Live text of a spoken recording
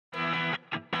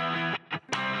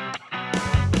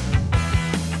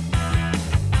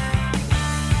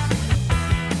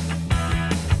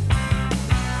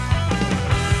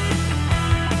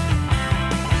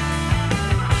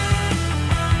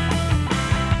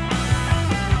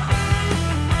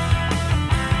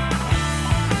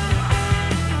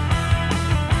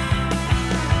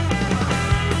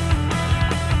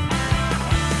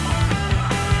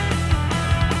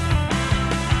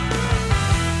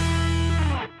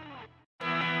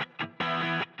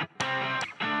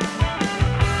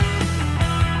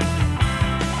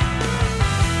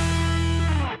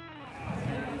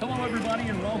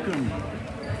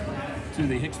to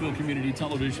the Hicksville Community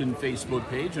Television Facebook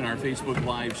page and our Facebook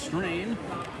live stream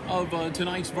of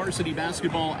tonight's varsity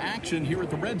basketball action here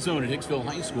at the Red Zone at Hicksville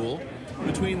High School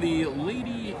between the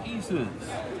Lady Aces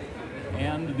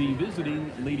and the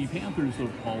visiting Lady Panthers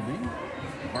of Paulding.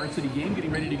 Varsity game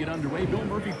getting ready to get underway. Bill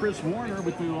Murphy, Chris Warner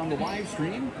with you on the live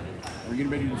stream. We're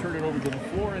getting ready to turn it over to the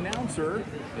floor announcer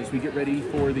as we get ready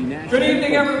for the national. Good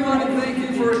evening, everyone, and thank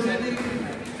you for attending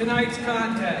tonight's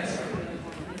contest.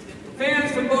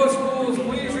 Fans from both schools,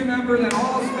 please remember that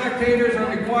all spectators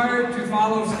are required to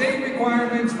follow state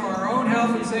requirements for our own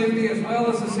health and safety as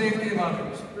well as the safety of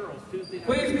others.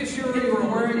 Please be sure you are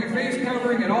wearing a face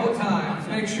covering at all times.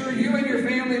 Make sure you and your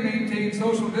family maintain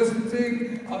social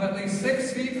distancing of at least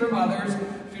 6 feet from others.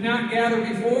 Do not gather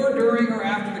before, during, or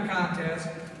after the contest.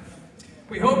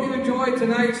 We hope you enjoyed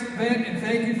tonight's event and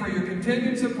thank you for your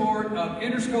continued support of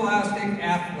interscholastic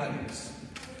athletics.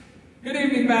 Good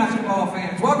evening, basketball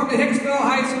fans. Welcome to Hicksville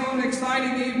High School, an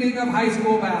exciting evening of high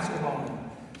school basketball.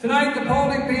 Tonight, the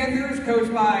Paulding Panthers,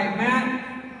 coached by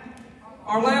Matt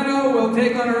Orlando, will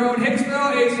take on our own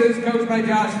Hicksville Aces, coached by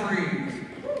Josh Freeze.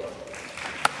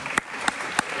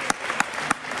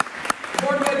 The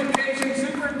Board of Education,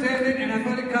 Superintendent, and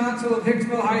Athletic Council of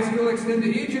Hicksville High School extend to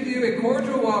each of you a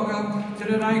cordial welcome to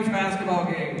tonight's basketball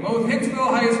game. Both Hicksville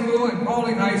High School and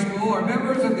Paulding High School are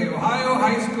members of the Ohio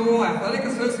High School Athletic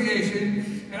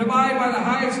Association and abide by the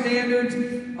highest standards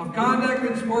of conduct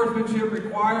and sportsmanship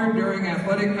required during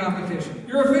athletic competition.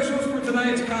 Your officials for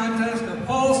tonight's contest are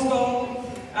Paul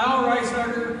Stoll, Al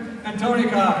Reisacker, and Tony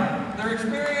Cotter. Their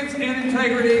experience and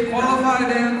integrity qualify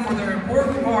them for their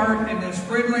important part in this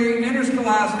friendly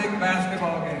interscholastic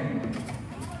basketball game.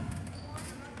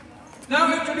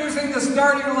 Now introducing the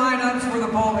starting lineups for the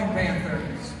Paulding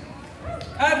Panthers.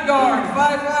 At guard,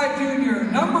 5'5" junior,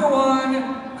 number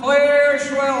 1, Claire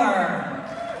Schweller.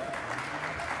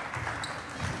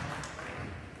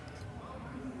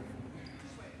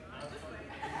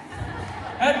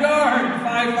 At guard,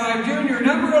 5'5" junior,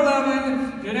 number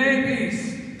 11, Janae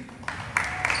Peace.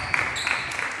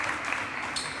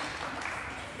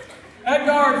 At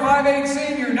guard, 5'8"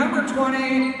 senior, number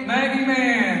 20, Maggie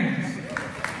Manns.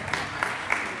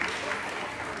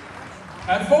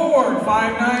 At forward,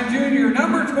 5'9" junior,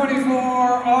 number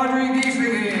 24, Audrey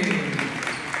Gieseke.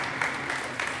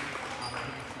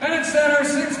 And at center,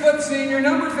 6' senior,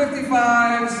 number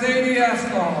 55, Sadie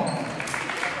Eskol.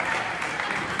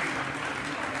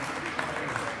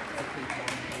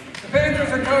 The Panthers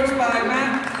are coached by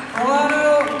Matt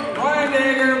Orlando, Ryan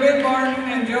Dager, Ben Martin,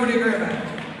 and Jody Griffin.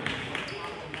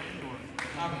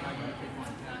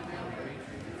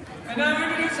 And now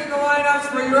introducing the lineups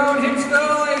for your own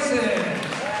Hicksville Aces.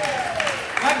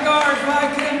 At guard,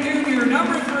 5'10" junior,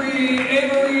 number 3,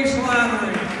 Avery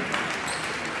Slattery.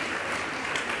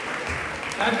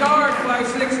 At guard,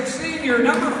 5'6" senior,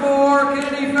 number 4,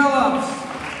 Kennedy Phillips.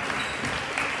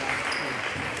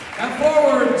 At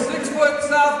forward, 6'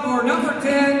 sophomore, number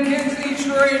 10, Kinsey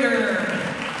Schrader.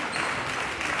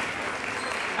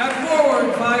 At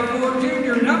forward, 5'4"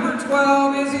 junior, number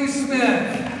 12, Izzy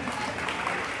Smith.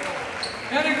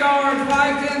 And at guard,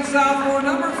 5'10" sophomore,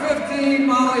 number 15,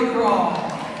 Molly Crawl.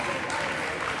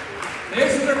 The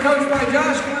Aces are coached by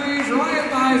Josh Freeze, Ryan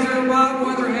Miser, Bob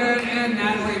Weatherhead, and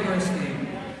Natalie Brisky.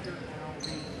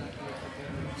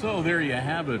 So there you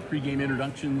have it. Pre-game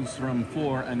introductions from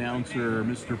floor announcer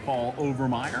Mr. Paul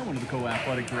Overmeyer, one of the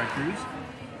co-athletic directors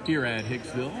here at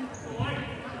Hicksville.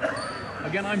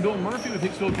 Again, I'm Bill Murphy with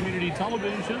Hicksville Community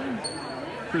Television.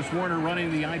 Chris Warner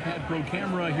running the iPad Pro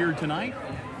camera here tonight,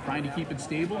 trying to keep it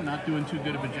stable, not doing too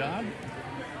good of a job.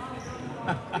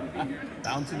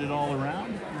 Bouncing it all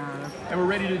around. And we're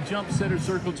ready to jump center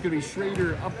circle. It's going to be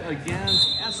Schrader up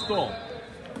against Eskol.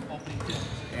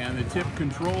 And the tip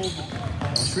controlled.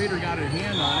 Well, Schrader got her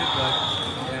hand on it, but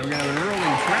and we're going to have an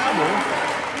early travel.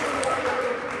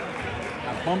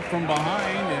 Got bumped from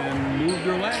behind and moved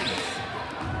her legs.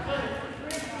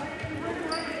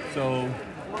 So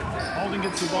Paulding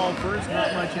gets the ball first,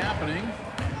 not much happening.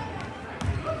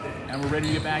 And we're ready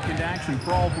to get back into action.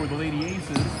 Crawl for the Lady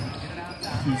Aces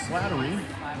to Slattery.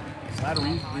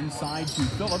 Slattery inside to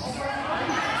Phillips.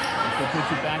 So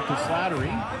pitch it back to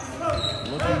Slattery.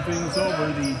 Looking things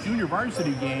over, the junior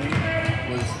varsity game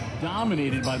was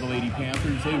dominated by the Lady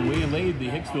Panthers. They waylaid the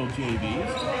Hicksville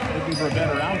JVs. Looking for a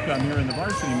better outcome here in the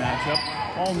varsity matchup.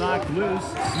 Ball knocked loose.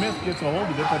 Smith gets a hold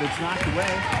of it, but it's knocked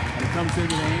away. And it comes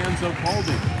into the hands of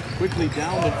Paulding. Quickly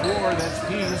down the floor, that's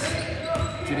Peace.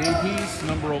 Janae Peace,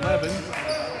 number 11.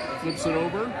 Flips it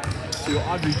over to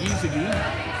Audrey Gieseke.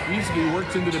 Gieseke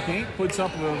works into the paint, puts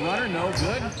up a runner, no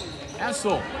good.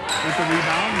 Essel with the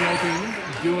rebound, nothing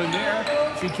doing there.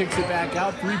 She kicks it back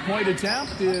out. Three-point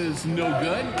attempt is no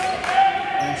good.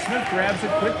 And Smith grabs it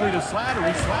quickly to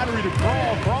Slattery. Slattery to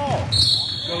Crawl. Crawl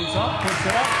goes up, puts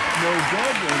it up. No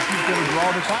good. And she's going to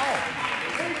draw the foul.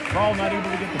 Crawl not able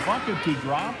to get the bucket to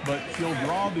drop, but she'll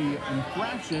draw the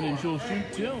infraction and she'll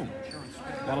shoot two.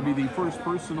 That'll be the first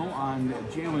personal on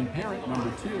Jalen Parrott,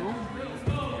 number 2.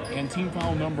 And team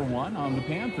foul number 1 on the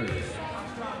Panthers.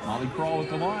 Molly Crawl at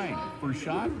the line. First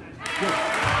shot. Good.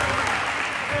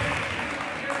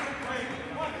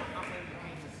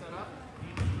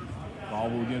 Crawl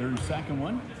will get her second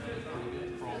one.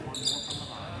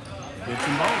 Hits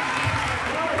them both.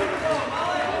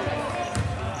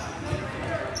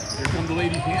 Here come the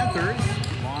Lady Panthers.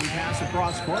 Long pass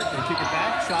across court. They kick it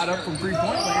back. Shot up from three-point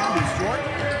land is short.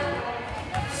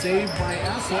 Saved by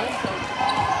Essel.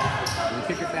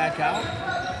 They kick it back out.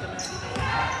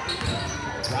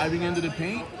 Driving into the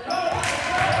paint. That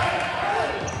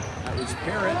was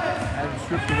Parrott. Had it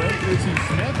stripped away. Lizzie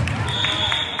Smith.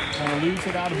 Going to lose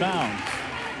it out of bounds.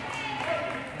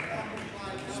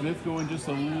 Smith going just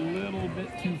a little bit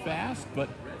too fast, but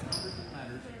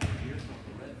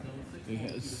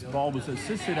the ball was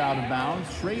assisted out of bounds.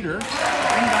 Schrader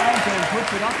inbounds and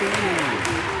puts it up in.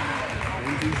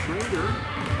 Lindsay Schrader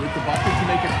with the bucket to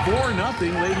make it 4-0.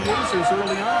 Lady Aces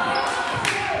early on.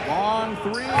 Long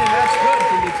three, and that's good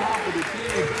from the top of the key.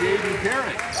 Jaden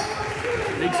Parrott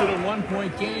makes it a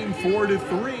 1-point game,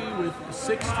 4-3 with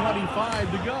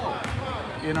 6:25 to go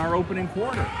in our opening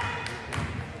quarter.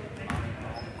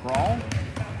 Crawl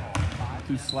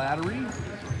to Slattery.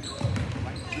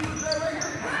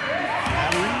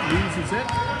 Slattery loses it.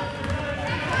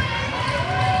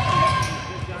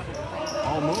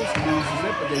 Almost loses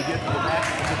it, but they get the ball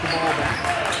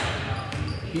back.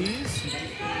 Keys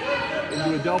into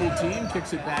a double team,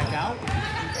 kicks it back out.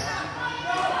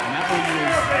 And that one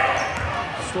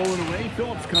was stolen away.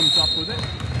 Phillips comes up with it.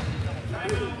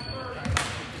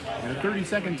 And a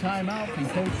 30-second timeout from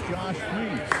Coach Josh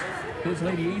Freese. His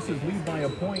Lady Aces lead by a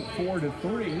point,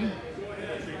 4-3.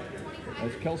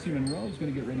 As Kelsey Monroe is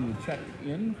going to get ready to check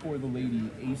in for the Lady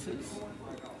Aces.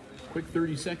 Quick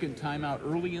 30-second timeout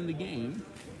early in the game.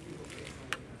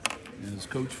 As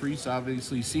Coach Freese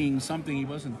obviously seeing something he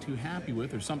wasn't too happy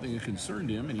with or something that concerned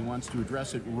him, and he wants to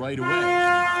address it right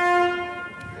away.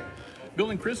 Bill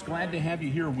and Chris, glad to have you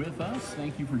here with us.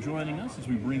 Thank you for joining us as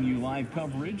we bring you live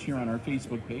coverage here on our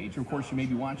Facebook page. Of course, you may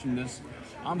be watching this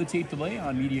on the tape delay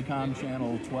on Mediacom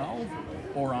Channel 12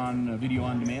 or on video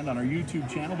on demand on our YouTube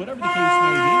channel. Whatever the case may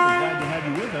be, we're glad to have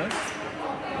you with us.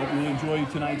 Hope you'll enjoy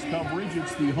tonight's coverage.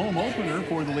 It's the home opener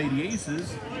for the Lady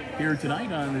Aces here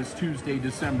tonight on this Tuesday,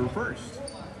 December 1st.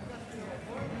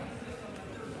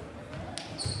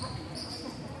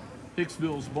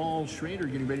 Hicksville's ball. Schrader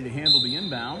getting ready to handle the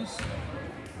inbounds.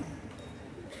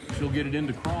 She'll get it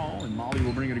into Crawl, and Molly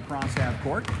will bring it across half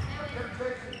court.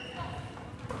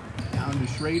 Down to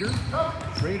Schrader.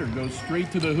 Schrader goes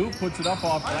straight to the hoop, puts it up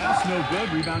off glass, no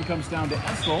good. Rebound comes down to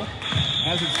Essel.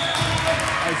 Has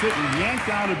it yanked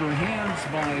out of her hands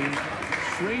by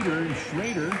Schrader, and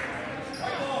Schrader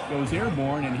goes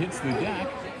airborne and hits the deck.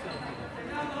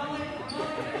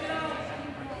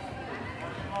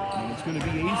 And it's going to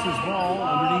be Ace's ball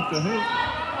underneath the hoop.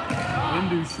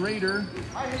 Into Schrader,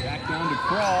 back down to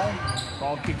Crawl.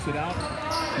 Crawl kicks it out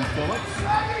to Phillips.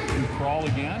 To Crawl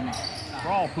again.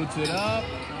 Crawl puts it up,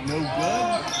 no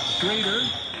good. Schrader,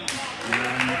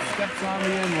 and steps on the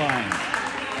end line.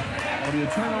 That'll be a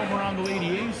turnover on the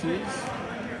Lady Aces,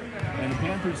 and the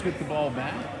Panthers get the ball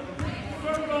back.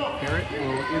 Parrott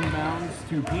will inbounds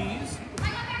to Pease.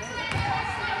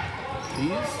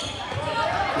 Pease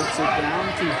puts it down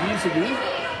to Beasley.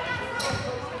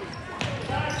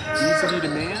 Beasley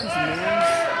demands,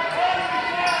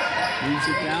 moves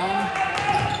it down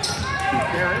to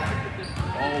Parrott.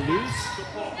 All loose.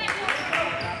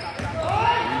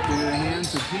 Into the hands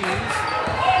of Pease.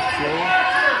 So,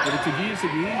 get it to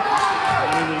Beasley.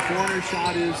 Out of the corner,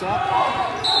 shot is up.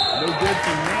 No good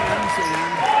from Mans, and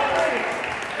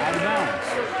out of bounds.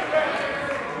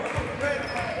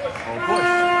 Oh, push.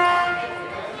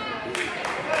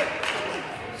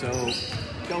 So,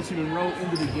 Kelsey Monroe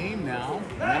into the game now,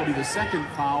 and that'll be the second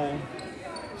foul,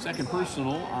 second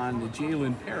personal on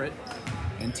Jalen Parrott,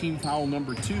 and team foul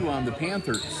number 2 on the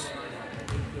Panthers.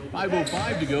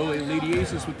 5:05 to go. Lady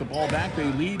Aces with the ball back.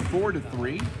 They lead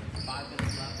 4-3.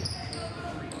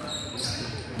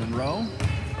 Monroe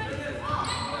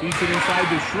feeds it inside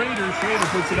to Schrader. Schrader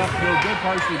puts it up, no good,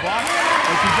 partially blocked,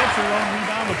 but she gets her own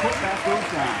rebound. The putback goes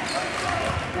down.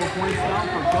 4 points down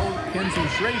for Kenzie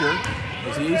Schrader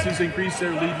as the Aces increase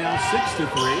their lead now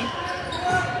 6-3.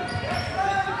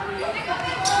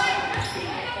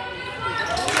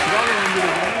 Into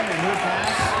the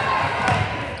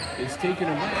taken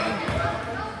away.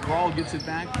 Brawl gets it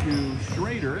back to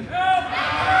Schrader.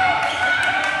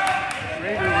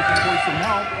 Schrader looking for some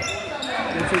help.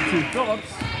 Gets it to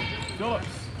Phillips.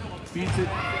 Phillips feeds it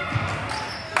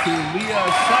to Leah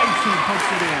Seitz, who puts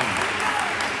it in.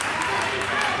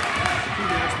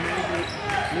 That's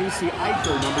Macy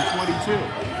Eicher, number 22.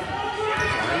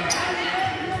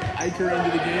 Eicher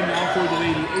into the game now for the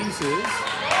Lady Aces.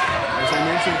 As I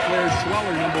mentioned, Claire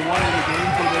Schweller, number 1 in the game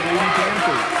for the Lady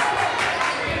Panthers.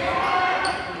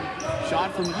 Shot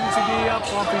from Usagi up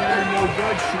off the iron, no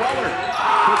good. Schweller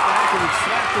put back and it's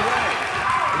slapped away.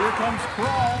 Here comes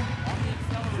Kroll.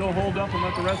 She'll hold up and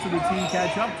let the rest of the team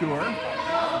catch up to her.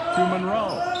 To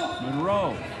Monroe.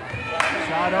 Monroe.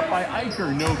 Shot up by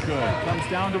Eicher, no good. Comes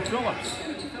down to Phillips.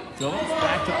 Phillips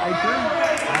back to Eicher.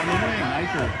 On the wing,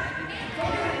 Eicher.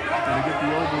 Gonna get the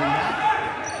over and back.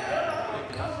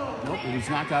 Nope, it was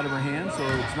knocked out of her hand, so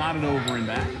it's not an over and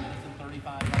back.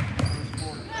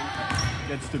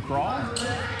 Gets to Kroll.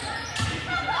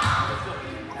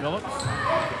 Phillips.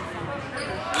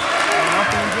 And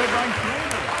up and good by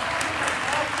Schrader.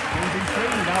 Lindsay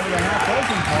Schrader now with a half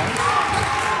dozen points.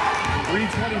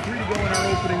 3:23 to go in our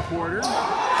opening quarter.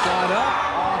 Shot up,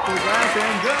 off the glass,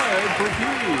 and good for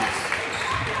Pease.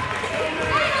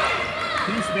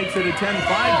 Pease makes it a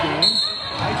 10-5 game.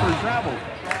 Eicher traveled.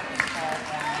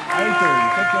 Eicher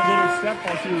took a little step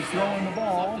while she was throwing the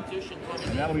ball.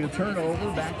 And that'll be a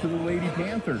turnover back to the Lady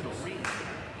Panthers.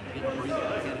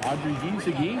 Audrey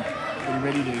Giesecke getting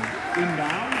ready to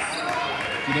inbounds.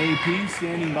 Janae Pease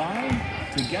standing by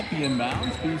to get the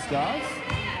inbounds. Pease does.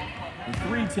 With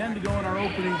 3:10 to go in our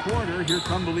opening quarter, here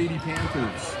come the Lady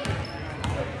Panthers.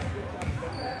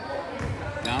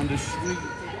 Down to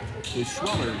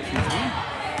Schweller,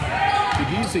 to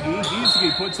Giesecke.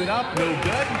 Giesecke puts it up, no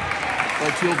good.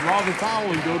 But she'll draw the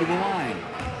foul and go to the line.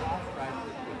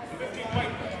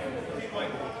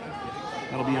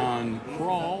 That'll be on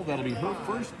Kroll. That'll be her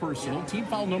first personal. Team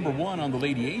foul number 1 on the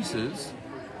Lady Aces.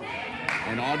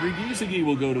 And Audrey Giesecke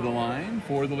will go to the line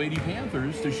for the Lady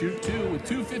Panthers to shoot 2 with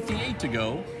 2:58 to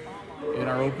go in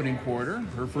our opening quarter.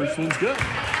 Her first one's good.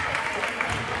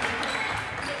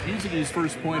 Giesecke's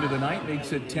first point of the night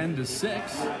makes it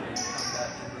 10-6.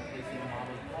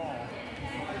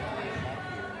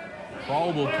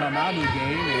 Kroll will come out of the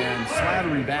game and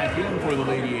Slattery back in for the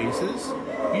Lady Aces.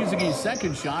 Giesecke's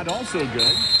second shot also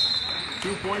good.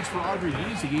 2 points for Audrey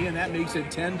Giesecke, and that makes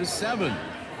it 10-7.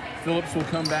 Phillips will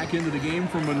come back into the game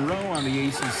for Monroe on the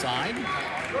Aces side.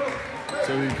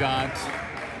 So we've got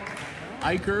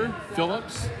Eicher,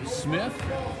 Phillips, Smith,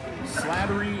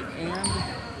 Slattery, and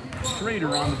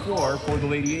Schrader on the floor for the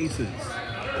Lady Aces.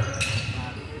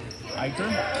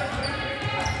 Eicher.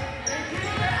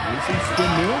 Aces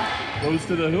spin move. Goes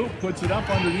to the hoop, puts it up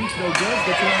underneath, no good.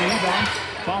 Gets it on the rebound,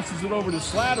 tosses it over to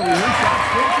Slattery. Her shot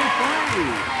straight to 3.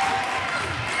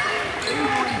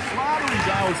 Avery Slattery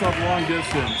dials up long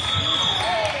distance.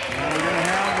 And we're going to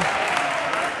have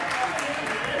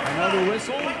another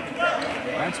whistle.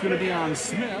 That's going to be on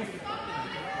Smith.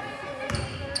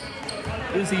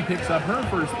 Izzy picks up her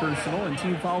first personal and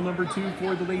team foul number 2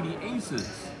 for the Lady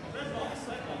Aces.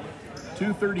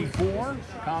 2:34,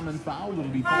 common foul. It'll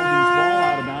be Paulding's ball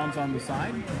out of bounds on the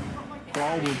side.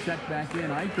 Kroll will check back in.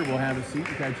 Eicher will have a seat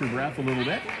to catch her breath a little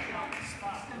bit.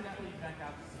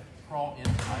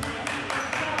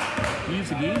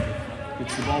 Giesecke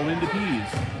gets the ball into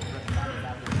Pease.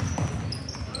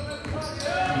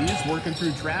 Pease working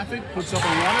through traffic, puts up a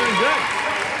runner and good.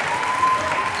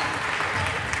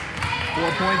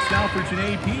 4 points now for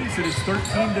Janae Pease. It is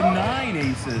 13-9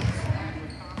 Aces.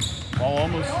 Ball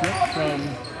almost stripped from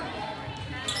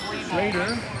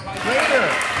Schrader. Schrader,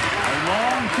 a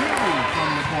long 2 from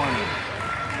the corner.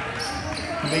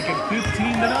 To make it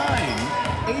 15-9.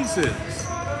 Aces.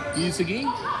 Giesecke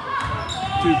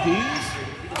to Pease.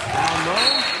 Down low.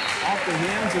 Off the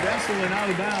hands of Essel and out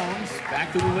of bounds.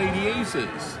 Back to the Lady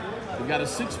Aces. They've got a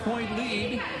 6-point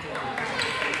lead.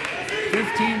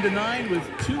 15-9 with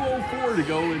 2:04 to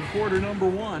go in quarter number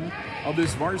 1 of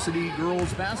this varsity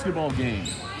girls basketball game.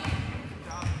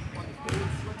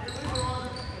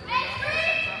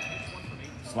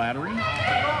 Slattery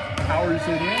powers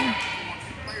it in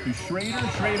to Schrader.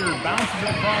 Schrader bounces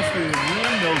across the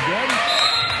rim, no good.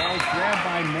 Ball's grabbed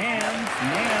by Mans.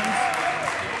 Mans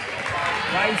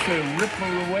tries to rip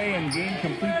her away and gain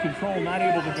complete control, not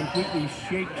able to completely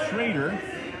shake Schrader.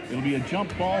 It'll be a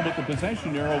jump ball, but the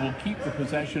possession arrow will keep the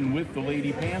possession with the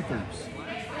Lady Panthers.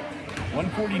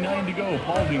 1:49 to go.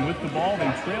 Paulding with the ball. They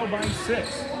trail by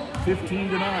 6,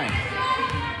 15-9.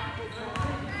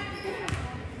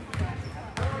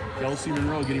 Kelsey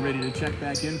Monroe getting ready to check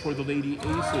back in for the Lady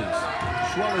Aces.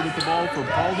 Schweller with the ball for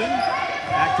Paulding.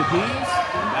 Back to Pease.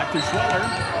 Back to Schweller.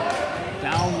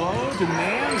 Down low to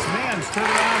Mans. Mans turn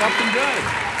around up and good.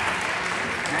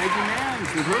 Maggie Mans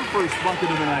with her first bucket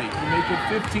of the night to make it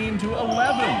 15-11.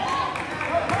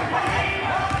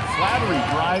 Slattery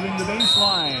driving the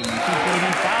baseline. She's going to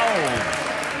be fouled.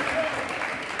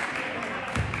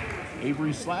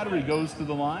 Avery Slattery goes to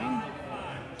the line,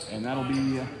 and that'll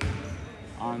be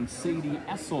on Sadie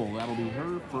Essel. That'll be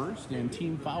her first, and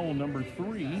team foul number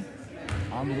 3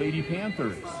 on the Lady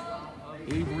Panthers.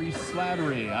 Avery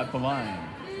Slattery at the line.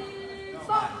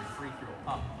 Up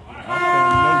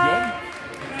and no good.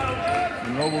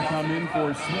 Monroe will come in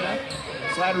for Smith.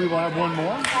 Slattery will have one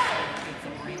more.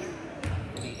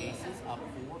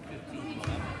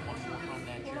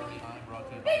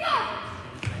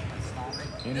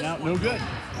 In and out, no good.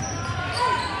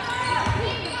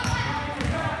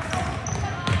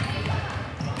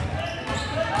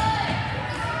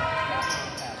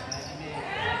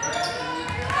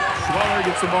 Schweller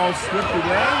gets the ball stripped away.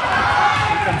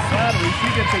 Here comes Slattery. She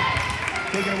gets it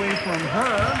taken away from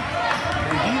her.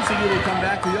 And Giesecke will come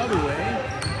back the other way.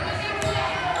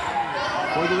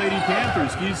 For the Lady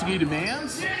Panthers, Giesecke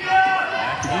demands.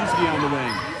 Back to Giesecke on the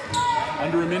wing.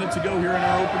 Under a minute to go here in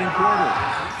our opening quarter.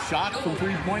 Shot from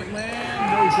three-point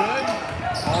land, no good.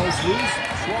 Ball is loose.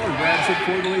 Schweller grabs it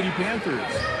for the Lady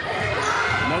Panthers.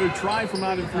 Another try from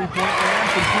out of three-point land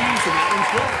from Pease, and that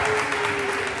one's good.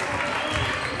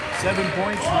 7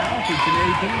 points now for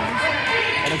Janae Pease.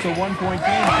 And it's a one-point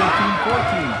game,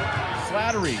 15-14.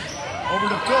 Slattery over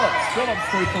to Phillips. Phillips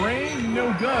for 3,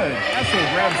 no good. Essel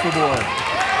grabs the board.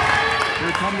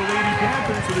 Here come the Lady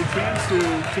Panthers with a chance to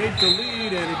take the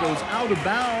lead, and it goes out of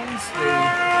bounds.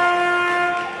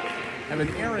 They have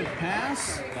an errant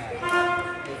pass.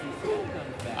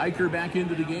 Eicher back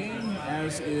into the game,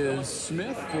 as is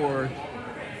Smith for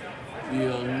the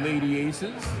Lady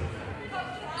Aces.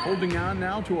 Holding on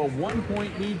now to a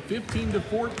 1-point lead,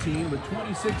 15-14, with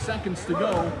 26 seconds to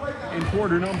go in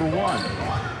quarter number 1.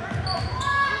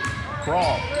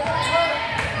 Crawl.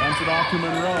 Hands it off to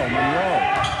Monroe. Monroe.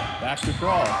 Back to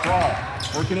Crawl. Crawl.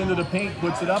 Working into the paint,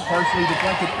 puts it up, partially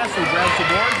deflected. Essel grabs the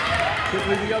board.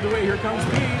 Quickly the other way. Here comes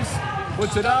Pease.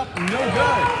 Puts it up. No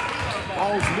good.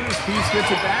 Ball's loose. Pease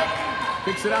gets it back.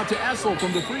 Kicks it out to Essel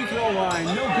from the free throw line.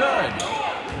 No good.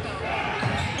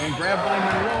 And grabbed by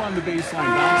Monroe on the baseline.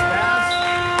 Bounce pass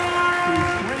to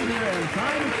Schrader, and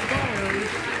time expires.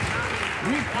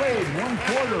 We played 1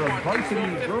 quarter of varsity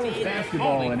girls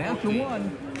basketball, and after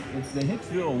 1, it's the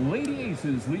Hicksville Lady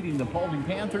Aces leading the Paulding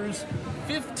Panthers,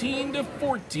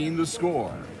 15-14 the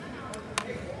score.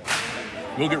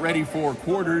 We'll get ready for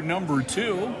quarter number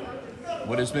 2.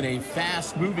 What has been a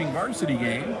fast-moving varsity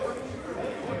game.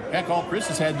 Heck, all Chris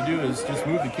has had to do is just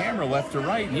move the camera left to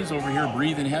right. He's over here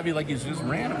breathing heavy like he's just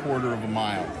ran a quarter of a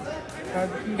mile.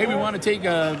 Hey, we want to take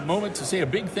a moment to say a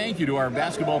big thank you to our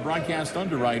basketball broadcast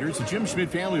underwriters, the Jim Schmidt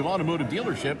family of automotive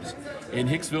dealerships in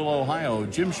Hicksville, Ohio.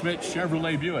 Jim Schmidt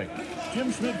Chevrolet Buick.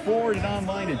 Jim Schmidt Ford, and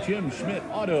online at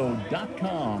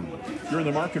jimschmidtauto.com. If you're in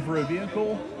the market for a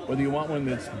vehicle, whether you want one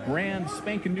that's brand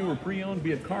spanking new or pre-owned,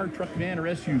 be it car, truck, van, or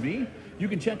SUV, you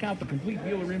can check out the complete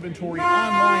dealer inventory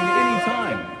online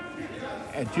anytime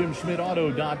at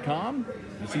jimschmidtauto.com.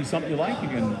 You see something you like, you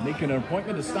can make an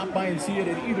appointment to stop by and see it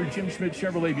at either Jim Schmidt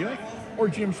Chevrolet Buick or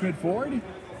Jim Schmidt Ford.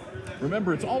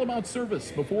 Remember, it's all about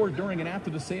service before, during, and after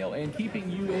the sale, and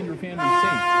keeping you and your family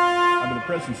safe. Under the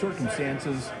present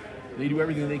circumstances, they do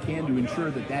everything they can to ensure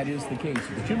that that is the case.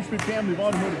 The Jim Schmidt family of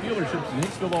automotive dealerships in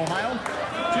Hicksville, Ohio.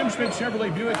 Jim Schmidt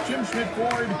Chevrolet Buick, Jim Schmidt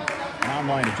Ford, and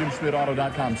online at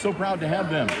jimschmidtauto.com. So proud to have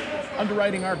them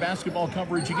underwriting our basketball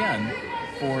coverage again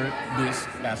for this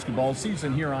basketball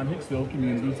season here on Hicksville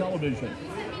Community Television.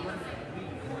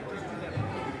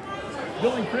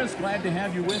 Bill and Chris, glad to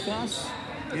have you with us.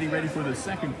 Getting ready for the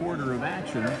second quarter of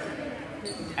action.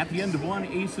 At the end of 1,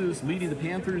 Aces leading the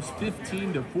Panthers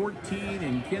 15-14,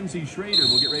 and Kenzie Schrader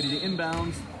will get ready to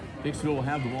inbounds. Hicksville will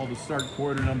have the ball to start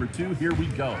quarter number 2. Here we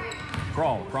go.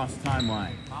 Crawl across the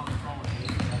timeline.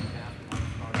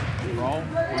 Crawl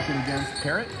working against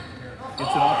Parrott.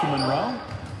 Gets it off to Monroe.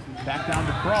 Back down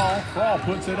to Crawl. Crawl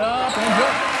puts it up and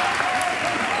good.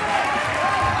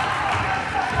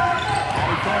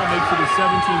 Crawl makes it a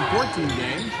 17-14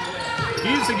 game.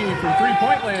 Giesecke from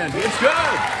three-point land. It's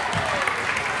good.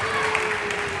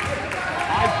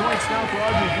 5 points now for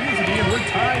Audrey Giesecke, and we're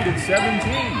tied at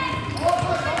 17.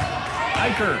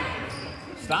 Eicher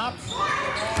stops.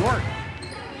 Short.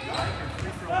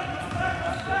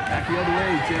 Back the other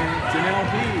way, Janelle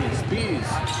Pease.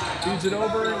 Pease feeds it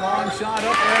over, long shot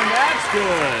up, and that's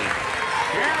good.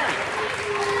 Garrett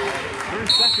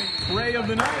second tray of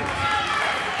the night.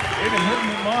 They've been hitting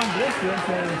it long distance,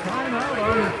 and timeout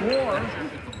on the floor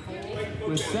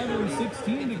with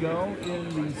 7:16 to go in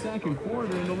the second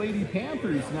quarter, and the Lady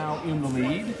Panthers now in the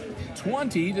lead,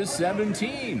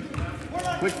 20-17.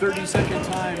 Quick 30-second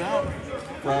timeout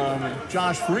from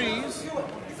Josh Freeze.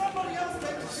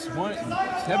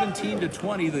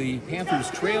 17-20, the Panthers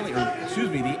trailing, or excuse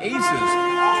me, the Aces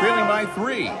trailing by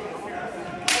 3.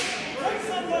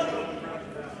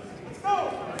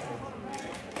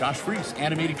 Josh Freeze,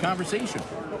 animated conversation.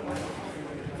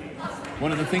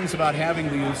 One of the things about having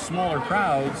the smaller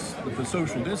crowds with the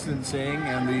social distancing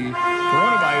and the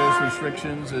coronavirus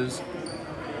restrictions is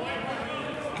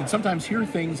you can sometimes hear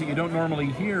things that you don't normally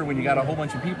hear when you got a whole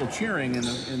bunch of people cheering in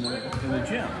the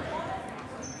gym.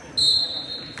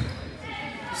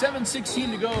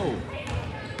 7:16 to go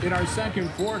in our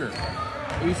second quarter.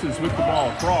 Aces with the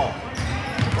ball. Crawl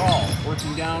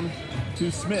working down to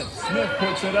Smith. Smith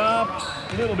puts it up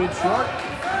a little bit short.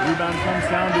 Rebound comes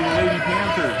down to the Lady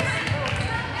Panthers.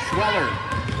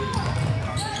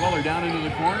 Schweller down into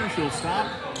the corner. She'll stop.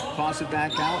 Toss it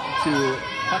back out to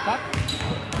Puck.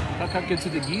 Puck gets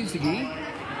it to Giesecke.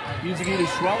 Giesecke to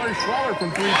Schweller. Schweller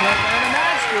from three-point line, and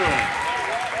that's good.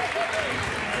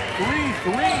 3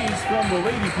 threes from the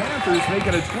Lady Panthers, make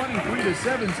it a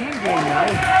 23-17 game now.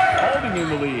 Paulding in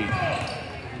the lead.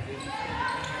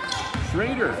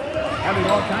 Schrader having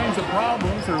all kinds of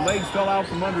problems. Her legs fell out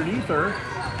from underneath her.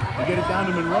 They get it down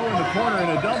to Monroe in the corner in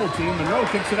a double team. Monroe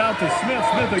kicks it out to Smith.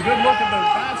 Smith, a good look at the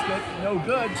basket, no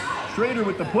good. Schrader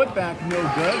with the putback, no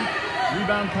good.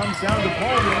 Rebound comes down to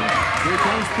Paulding. Here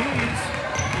comes Pease.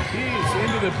 Pease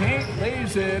into the paint,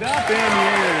 lays it up and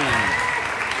in.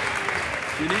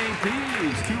 Janae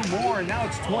Pease, 2 more, and now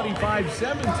it's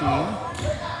 25-17.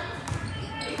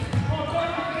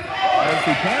 As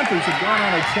the Panthers have gone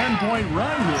on a 10-point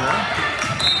run here.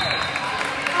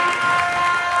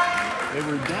 They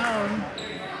were down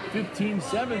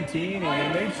 15-17, and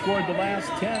then they've scored the last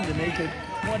 10 to make it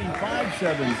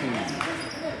 25-17.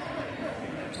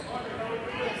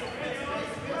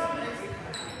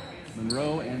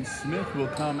 Monroe and Smith will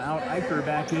come out. Eicher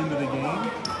back into the game.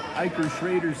 Eicher,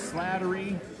 Schrader,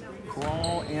 Slattery,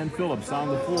 Crawl, and Phillips on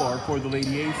the floor for the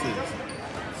Lady Aces.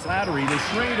 Slattery to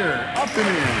Schrader, up and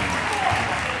in.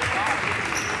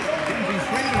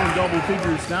 Schrader in double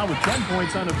figures now with 10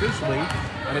 points unofficially,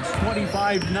 and it's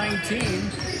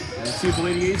 25-19. Let's see if the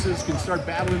Lady Aces can start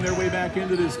battling their way back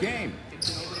into this game.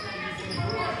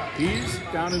 Pease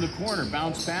down in the corner,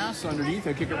 bounce pass underneath,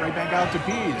 they kick it right back out to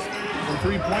Pease. From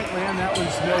three-point land, that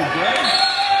one's no good.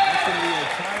 That's going to be a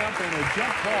tie-up and a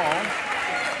jump ball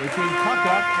between Puck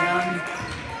and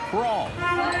Crawl.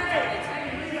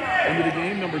 Into the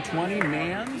game, number 20,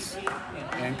 Mans,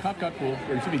 and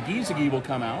Giesecke will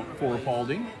come out for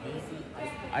Paulding.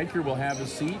 Eicher will have a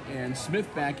seat, and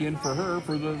Smith back in for her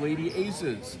for the Lady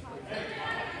Aces.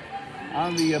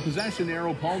 On the possession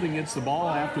arrow, Paulding gets the ball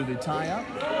after the tie-up.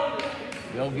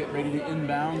 They'll get ready to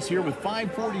inbounds here with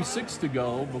 5:46 to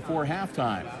go before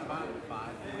halftime.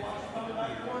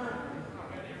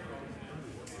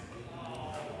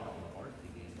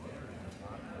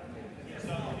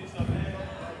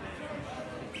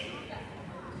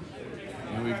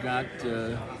 And we've got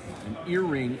an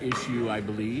earring issue, I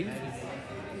believe.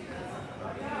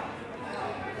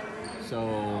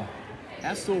 So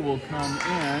Estel will come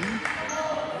in,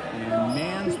 and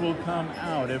Mans will come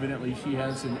out. Evidently, she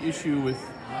has an issue with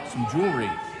some jewelry.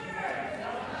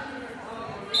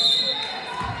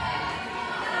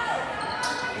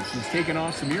 And she's taken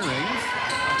off some earrings.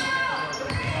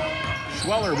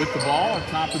 Schweller with the ball up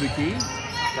top of the key.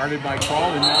 Guarded by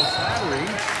Crawl and now Slattery.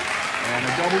 And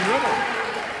a double dribble.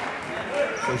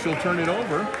 So she'll turn it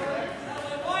over.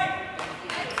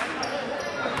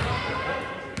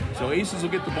 So Aces will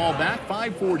get the ball back,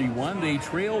 5:41. They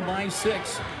trail by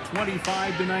 6,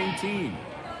 25-19.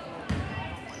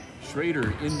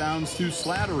 Schrader inbounds to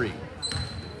Slattery.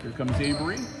 Here comes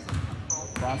Avery.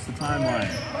 Across the timeline.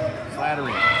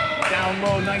 Slattery down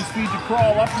low, nice feed to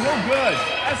Crawl, up, no good.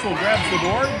 Essel grabs the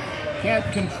board. Can't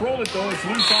control it though, it's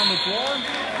loose on the floor.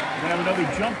 We have another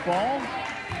jump ball.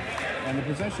 And the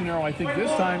possession arrow, I think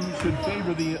this time, should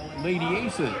favor the Lady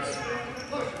Aces.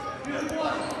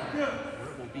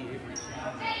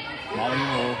 Molly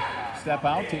will step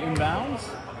out to inbounds.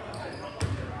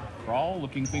 Crawl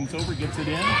looking things over, gets it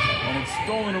in, and it's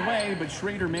stolen away, but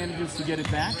Schrader manages to get it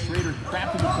back. Schrader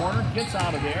trapped in the corner, gets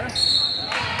out of there,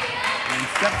 and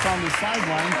steps on the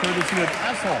sideline courtesy of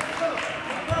Essel.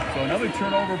 So another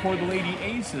turnover for the Lady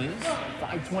Aces.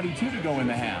 5:22 to go in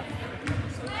the half.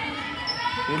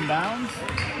 Inbounds,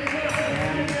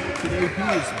 and today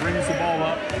Pease brings the ball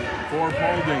up for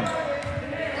Paulding.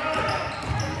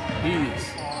 Pease.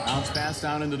 Bounce pass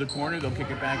down into the corner. They'll kick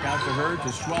it back out to her,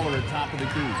 to Schweller at top of the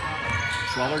key.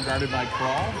 Schweller guarded by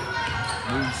Kroll.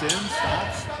 Moves in,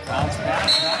 stops. Bounce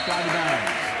pass, knocked out of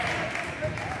bounds.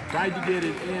 Tried to get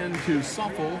it into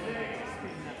Suffel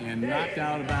and knocked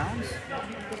out of bounds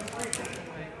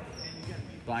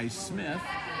by Smith.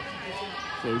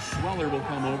 So Schweller will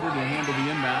come over to handle the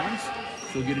inbounds.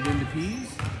 She'll get it into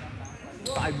Pease.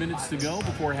 5 minutes to go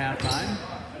before halftime.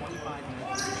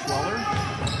 Schweller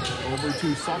over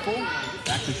to Suffel.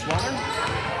 Back to Schweller.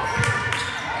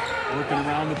 Working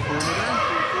around the perimeter.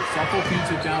 Suffel feeds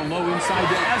it down low inside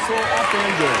to Essel. Up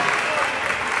and good.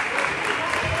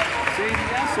 Sadie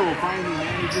Essel finally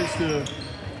manages to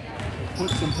put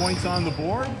some points on the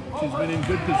board. She's been in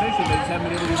good position. They just haven't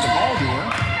been able to get the ball to her.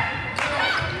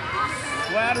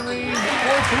 Slattery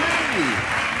for 3.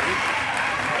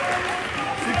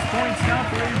 6 points now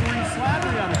for Avery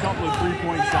Slattery on a couple of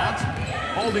three-point shots.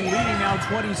 Paulding leading now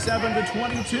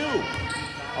 27-22.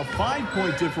 A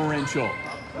 5-point differential.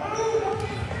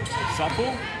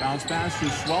 Suffel, bounce pass to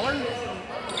Schweller.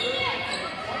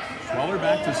 Schweller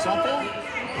back to Suffel.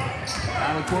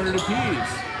 Down the corner to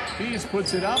Pease. Pease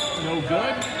puts it up, no good.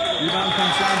 Rebound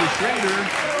comes down to Schrader,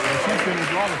 and she's going to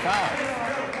draw the foul.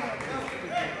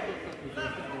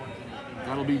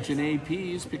 That'll be Janae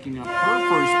Pease picking up her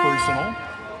first personal.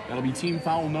 That'll be team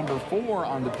foul number 4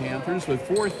 on the Panthers with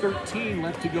 4:13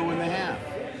 left to go in the half.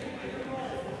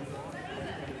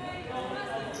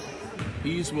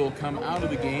 Pease will come out of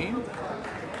the game.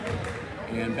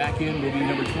 And back in will be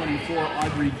number 24,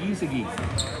 Audrey Giesecke.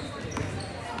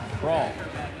 Kroll.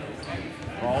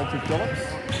 Kroll to Phillips.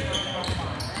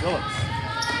 Phillips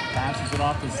passes it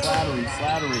off to Slattery.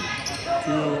 Slattery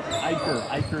to Eicher.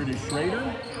 Eicher to Schrader.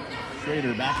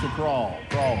 Schrader back to Kroll.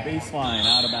 Kroll baseline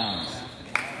out of bounds.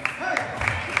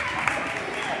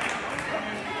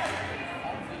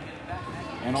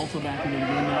 And also back into the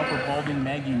game now for Paulding,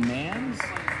 Maggie Mans.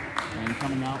 And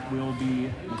coming out will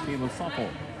be Michaela Suffel.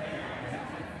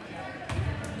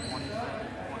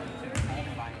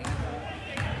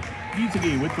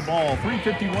 Giesecke with the ball,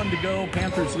 3:51 to go.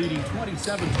 Panthers leading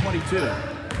 27-22.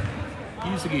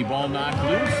 Giesecke, ball knocked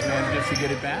loose, manages to get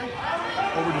it back.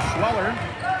 Over to Schweller.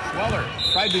 Schweller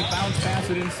tried to bounce pass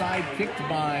it inside, kicked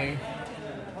by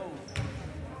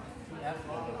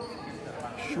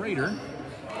Schrader.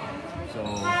 So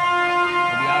it'll be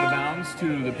out of bounds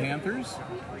to the Panthers.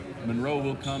 Monroe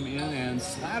will come in and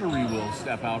Slattery will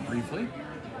step out briefly.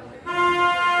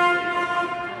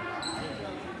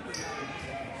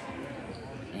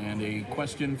 And a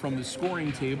question from the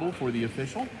scoring table for the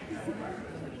official.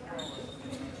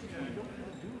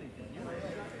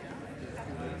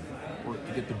 Work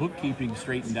to get the bookkeeping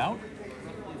straightened out.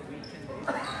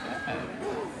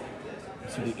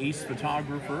 So the ace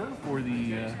photographer for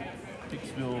the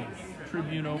Hicksville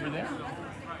Tribune over there.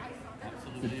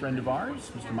 Good friend of ours,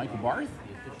 Mr. Michael Barth.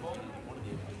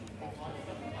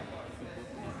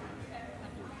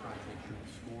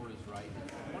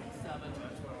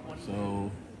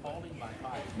 So,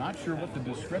 not sure what the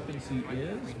discrepancy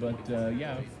is, but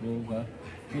yeah, we'll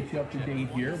get you up to date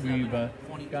here. We've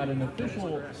got an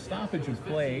official stoppage of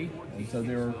play, and so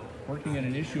they're working on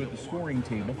an issue at the scoring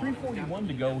table. 3:41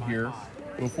 to go here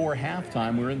before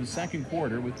halftime. We're in the second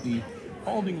quarter with the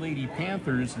Paulding Lady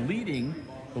Panthers leading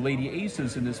the Lady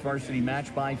Aces in this varsity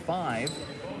match by 5,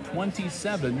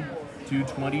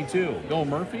 27-22. Bill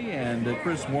Murphy and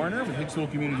Chris Warner with Hicksville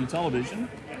Community Television.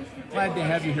 Glad to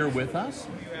have you here with us.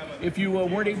 If you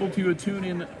weren't able to tune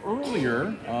in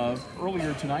earlier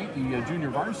tonight, the junior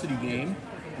varsity game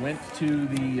went to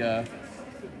the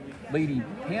Lady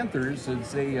Panthers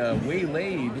as they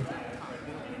waylaid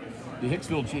the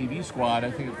Hicksville JV squad.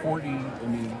 I think at 40, let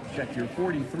me check here,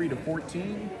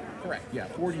 43-14. Correct, yeah,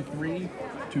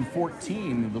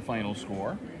 43-14 the final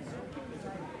score.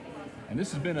 And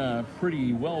this has been a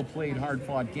pretty well-played,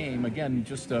 hard-fought game. Again,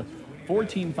 just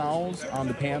 14 fouls on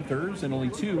the Panthers and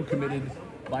only 2 committed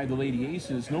by the Lady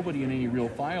Aces. Nobody in any real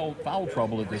foul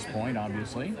trouble at this point,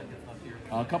 obviously.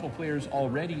 A couple players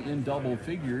already in double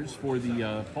figures for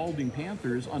the Paulding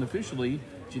Panthers. Unofficially,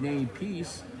 Janae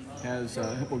Pease has,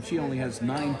 well, she only has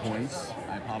 9 points.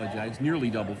 I apologize,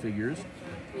 nearly double figures.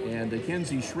 And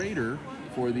Kenzie Schrader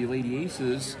for the Lady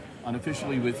Aces,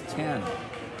 unofficially with 10.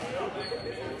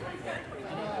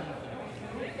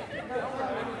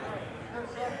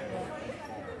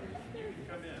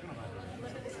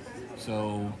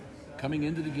 So, coming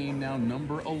into the game now,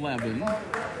 number 11,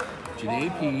 Janae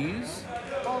Pease,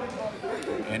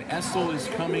 and Essel is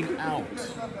coming out.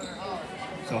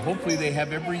 So hopefully they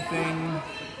have everything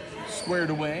squared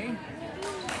away,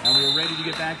 and we're ready to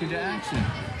get back into action.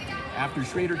 After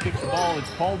Schrader kicks the ball, it's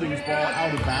Paulding's ball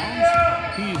out of bounds.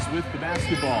 Pease with the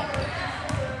basketball.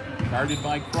 Guarded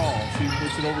by Kroll. She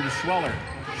puts it over to Schweller.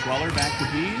 Schweller back to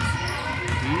Pease.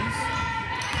 Pease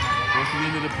working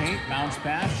into the paint. Bounce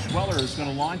pass. Schweller is going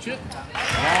to launch it.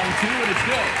 Long two, and it's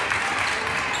good.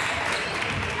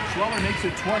 Schweller makes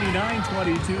it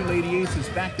 29-22. Lady Aces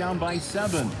back down by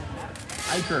 7.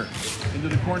 Eicher into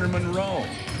the corner. Monroe.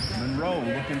 Monroe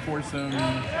looking for some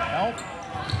help.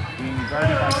 Being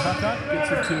guarded by Tuckup.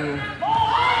 Gets it to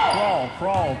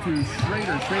Kroll to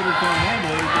Schrader. Schrader can't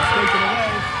handle it. It gets taken away.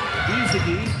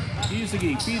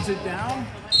 Giesecke feeds it down.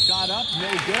 Shot up, no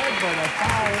good, but a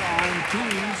foul on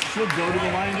Pease. She'll go to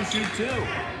the line to shoot 2.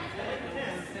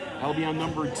 That'll be on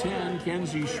number 10.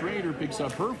 Kenzie Schrader picks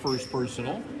up her first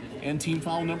personal. And team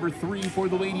foul number 3 for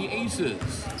the Lady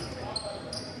Aces.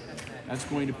 That's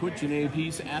going to put Janae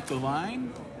Pease at the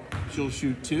line. She'll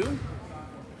shoot 2.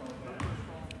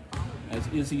 As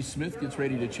Izzy Smith gets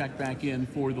ready to check back in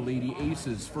for the Lady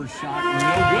Aces. First shot,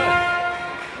 no good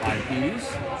by Pease.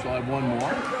 She'll have one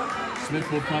more. Smith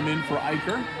will come in for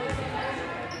Eicher.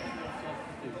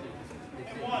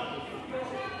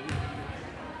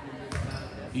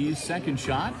 Pease second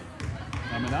shot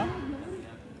coming up.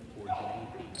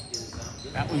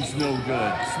 That one's no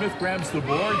good. Smith grabs the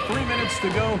board. 3 minutes to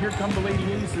go. Here come the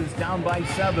Lady Aces down by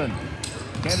 7.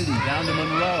 Kennedy down to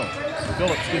Monroe.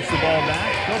 Phillips gets the ball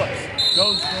back. Phillips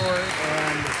goes for it,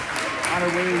 and on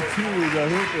her way to the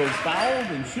hoop is fouled,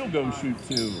 and she'll go shoot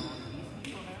 2.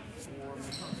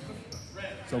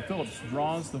 So Phillips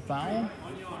draws the foul.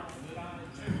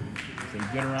 They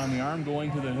get her on the arm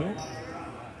going to the hoop.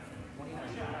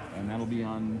 And that'll be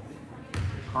on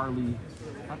Carly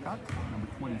Tuckup, number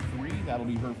 23. That'll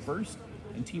be her first.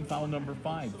 And team foul number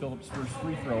 5. Phillips' first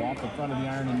free throw off the front of the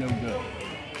iron and no good.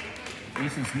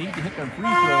 Aces need to hit their free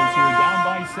throws here, down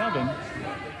by 7.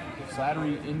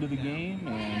 Slattery into the game,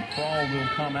 and Kroll will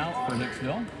come out for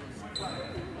Hicksville.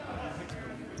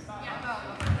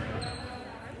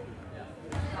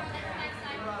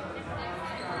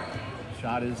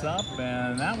 Shot is up,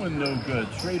 and that one no good.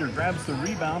 Schrader grabs the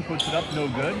rebound, puts it up, no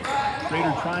good.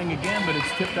 Schrader trying again, but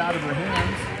it's tipped out of her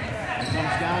hands. It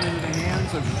comes down into the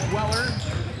hands of Schweller.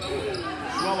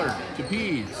 Schweller to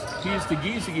Pease. Pease to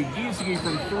Giesecke. Giesecke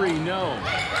from 3, no.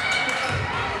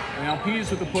 Now Pease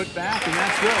with the putback, and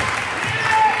that's good.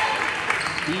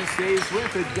 Pease stays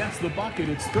with it, gets the bucket.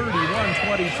 It's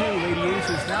 31-22. Lady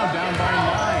Aces now down by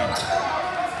 9.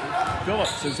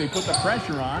 Phillips, as they put the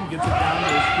pressure on, gets it down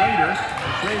to Schrader.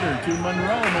 Schrader to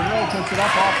Monroe. Monroe puts it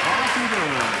up off Washington.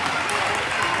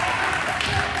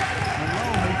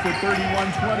 Monroe makes it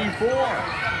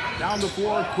 31-24. Down the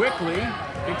floor quickly.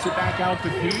 Kicks it back out to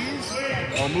Pease.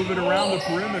 They'll move it around the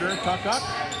perimeter. Tuck up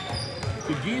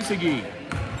to Giesecke.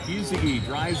 Giesecke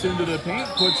drives into the paint,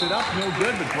 puts it up, no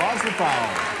good, but draws the foul.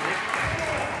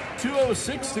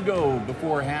 2:06 to go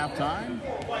before halftime.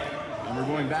 And we're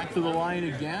going back to the line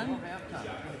again.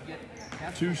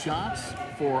 2 shots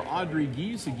for Audrey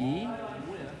Giesecke.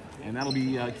 And that'll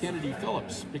be Kennedy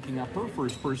Phillips picking up her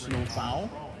first personal foul.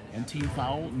 And team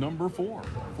foul number 4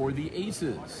 for the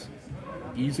Aces.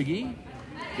 Giesecke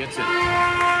gets it.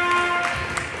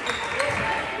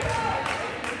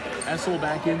 Essel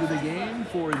back into the game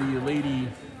for the Lady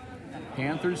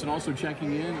Panthers, and also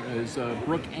checking in is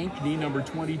Brooke Ankney, number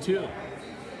 22.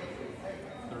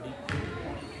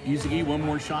 Giesecke, one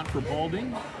more shot for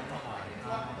Paulding.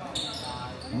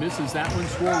 Misses that one.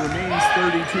 Score remains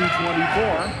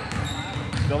 32-24.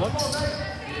 Phillips.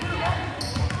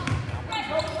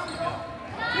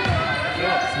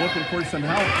 Phillips looking for some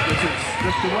help. Gets it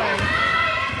stripped away.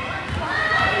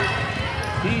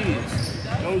 Pease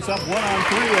goes up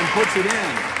 1-on-3 and puts it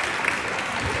in.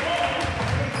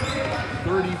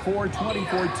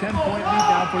 34-24, 10-point lead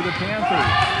now for the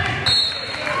Panthers.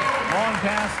 Long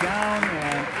pass down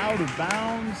and out of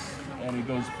bounds, and it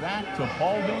goes back to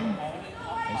Paulding.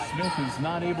 And Smith is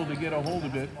not able to get a hold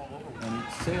of it, and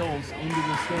it sails into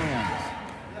the stands.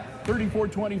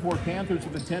 34-24, Panthers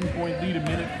with a 10-point lead, a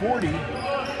minute 40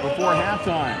 before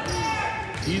halftime.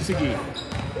 Giesecke.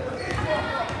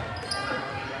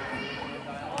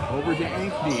 Over to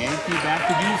Ankney. Ankney back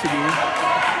to Giesecke.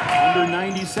 Under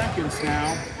 90 seconds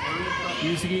now.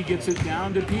 Giesecke gets it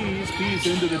down to Pease. Pease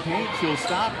into the paint. She'll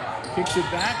stop. Kicks it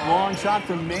back. Long shot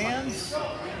from Mans.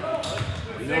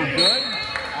 No good.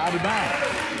 Out of bounds.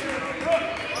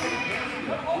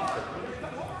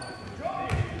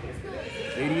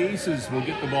 Lady Aces will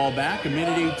get the ball back. A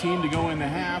minute 18 to go in the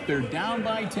half. They're down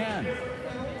by 10.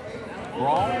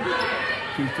 Brawl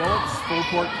to Phillips. Full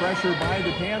court pressure by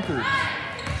the Panthers.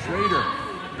 Schrader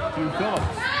to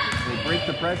Phillips. They break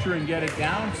the pressure and get it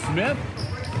down. Smith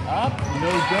Up,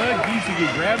 no good.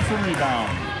 Giesecke grabs the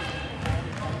rebound.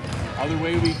 Other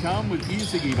way we come with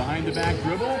Giesecke behind the back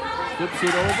dribble. Flips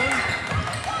it over.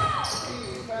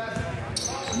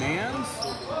 Mans.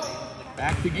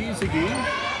 Back to Giesecke.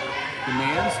 The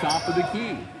Mans, top of the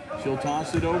key. She'll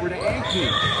toss it over to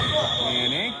Ankney.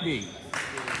 And Ankney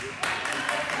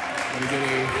going to get a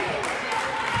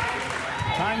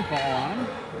time call on.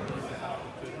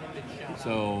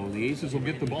 So the Aces will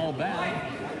get the ball back.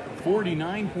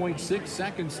 49.6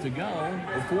 seconds to go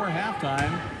before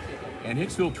halftime. And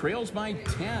Hicksville trails by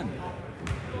 10.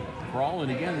 Crawl,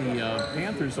 and again, the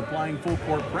Panthers applying full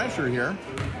court pressure here.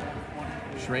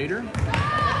 Schrader,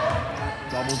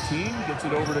 double team, gets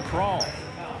it over to Crawl.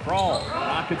 Crawl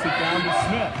rockets it down to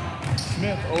Smith.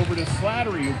 Smith over to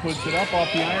Slattery, who puts it up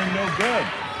off the iron, no good.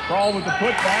 Crawl with the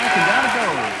putback, and down it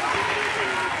goes.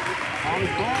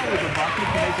 Thomas Crawl with a bucket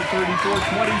to make it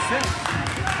 34-26.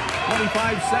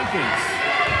 25 seconds.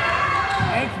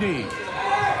 Ankney.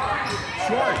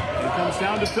 Short. It comes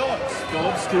down to Phillips.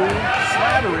 Phillips to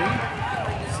Slattery.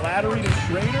 Slattery to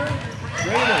Schrader.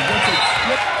 Schrader gets it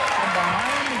stripped from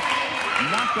behind.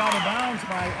 Knocked out of bounds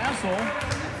by Essel.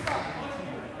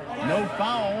 No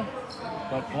foul,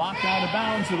 but blocked out of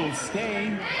bounds. It'll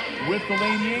stay with the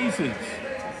Lady Aces.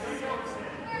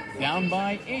 Down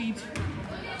by 8.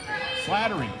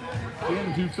 Slattery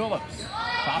into Phillips.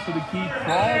 Top of the key,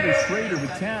 Crawl to Schrader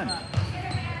with 10.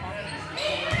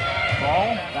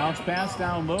 Crawl, bounce pass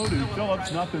down low to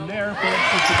Phillips, nothing there.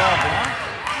 Phillips gets the ball blocked.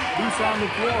 Loose on the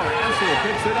floor. Essel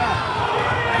picks it up.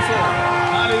 Essel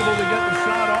not able to get the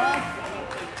shot off.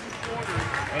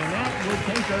 And that will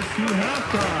take us to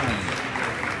halftime.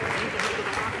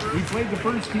 We played the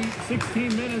first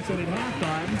 16 minutes, and at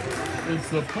halftime, it's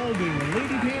the Paulding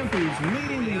Lady Panthers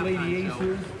leading the Lady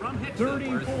Aces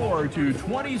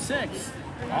 34-26.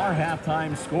 Our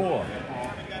halftime score.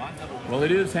 Well,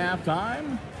 it is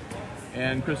halftime,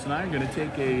 and Chris and I are going to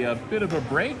take a bit of a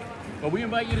break, but we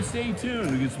invite you to stay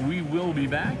tuned because we will be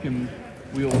back, and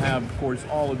we will have, of course,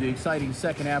 all of the exciting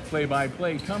second half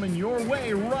play-by-play coming your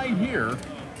way right here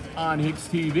on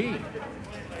HIX-TV.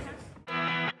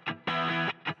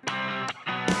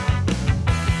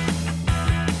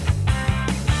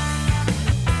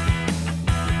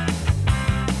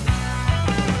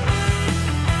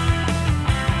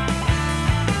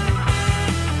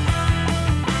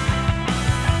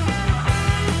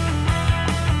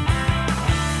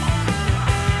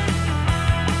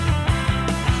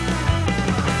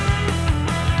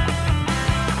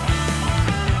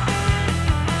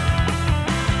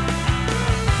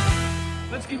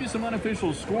 Some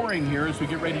unofficial scoring here as we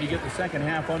get ready to get the second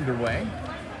half underway.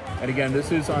 And again, this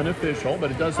is unofficial,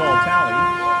 but it does all tally.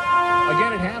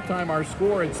 Again, at halftime, our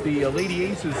score, it's the Lady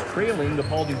Aces trailing the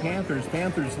Paulding Panthers.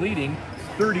 Panthers leading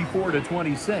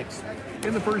 34-26.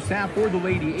 In the first half for the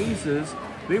Lady Aces,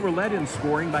 they were led in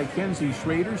scoring by Kenzie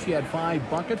Schrader. She had 5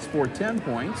 buckets for 10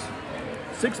 points.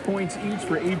 6 points each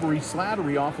for Avery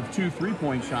Slattery off of 2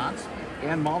 3-point shots.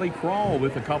 And Molly Crawl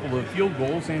with a couple of field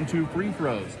goals and 2 free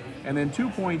throws. And then 2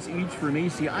 points each for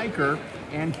Macy Eicher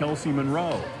and Kelsey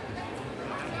Monroe.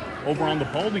 Over on the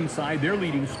Paulding side, their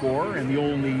leading scorer and the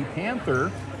only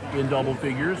Panther in double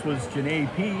figures was Janae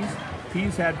Pease.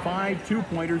 Pease had 5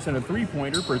 2-pointers and a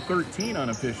 3-pointer for 13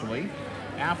 unofficially.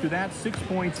 After that, 6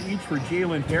 points each for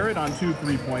Jalen Parrott on 2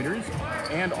 3-pointers,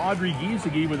 and Audrey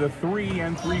Giesecke with a 3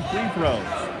 and 3 free throws.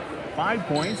 5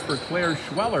 points for Claire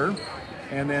Schweller,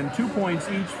 and then 2 points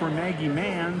each for Maggie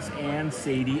Mans and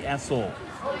Sadie Essel.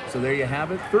 So there you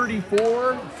have it,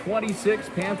 34-26,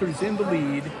 Panthers in the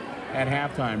lead at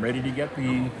halftime. Ready to get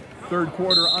the third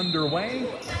quarter underway.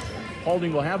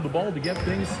 Paulding will have the ball to get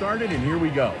things started, and here we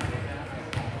go.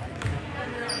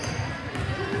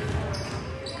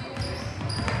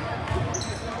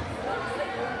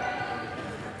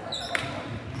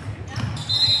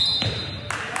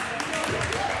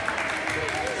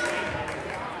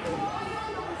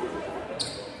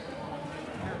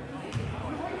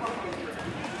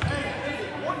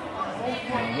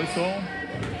 Whistle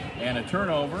and a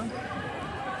turnover.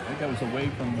 I think that was away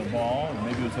from the ball, or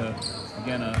maybe it was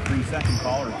again a 3-second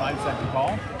call or a 5-second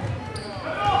call.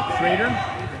 Schrader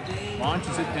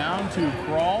launches it down to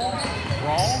Crawl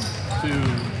to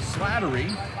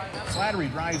Slattery. Slattery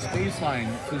drives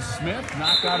baseline to Smith,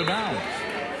 knocked out of bounds.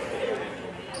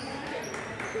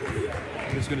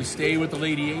 It's going to stay with the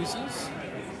Lady Aces.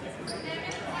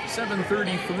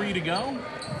 7:33 to go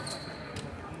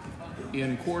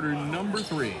in quarter number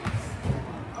 3.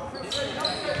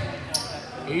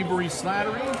 Avery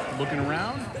Slattery looking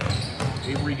around.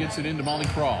 Avery gets it into Molly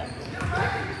Crawl.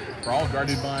 Crawl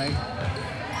guarded by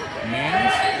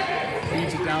Mans.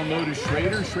 Feeds it down low to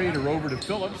Schrader. Schrader over to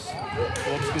Phillips.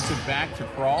 Phillips gets it back to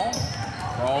Kroll.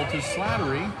 Kroll to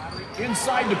Slattery.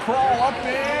 Inside to Kroll, up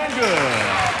and good.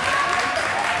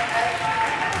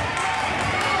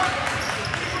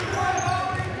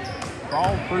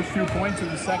 Kroll, first 2 points of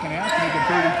the second half, make it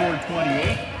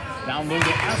 34-28. Down low to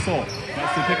Essel.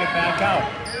 Has to pick it back out.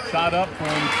 Shot up from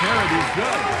Carrot is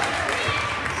good.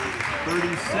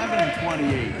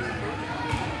 37-28.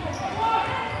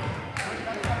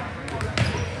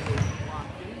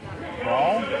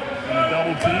 Kroll in a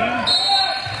double team.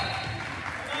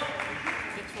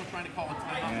 Hicksville trying to call a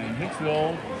timeout. And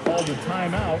Hicksville called a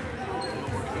timeout.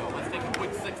 Let's take a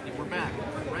quick 60. We're back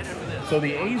right after this. So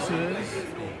the Aces,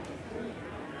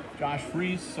 Josh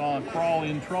Freese saw Kroll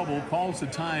in trouble, calls the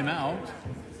timeout.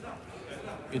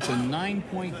 It's a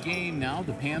 9-point game now.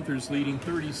 The Panthers leading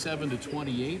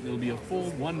 37-28. It'll be a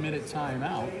full 1-minute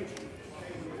timeout.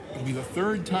 It'll be the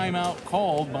third timeout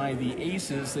called by the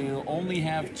Aces. They'll only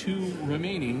have 2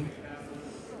 remaining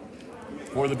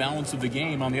for the balance of the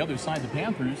game. On the other side, the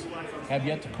Panthers have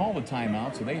yet to call a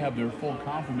timeout, so they have their full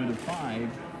complement of 5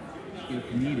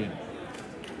 if needed.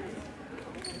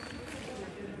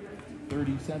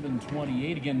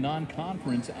 37-28, again,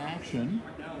 non-conference action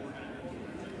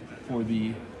for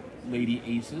the Lady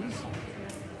Aces.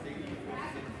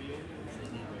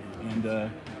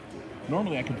 And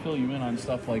normally I could fill you in on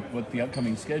stuff like what the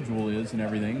upcoming schedule is and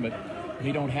everything, but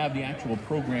they don't have the actual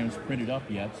programs printed up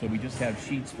yet, so we just have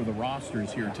sheets for the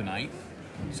rosters here tonight.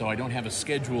 So I don't have a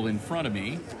schedule in front of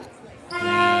me.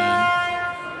 And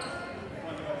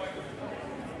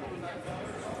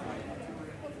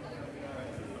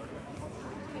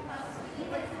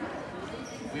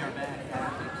We are back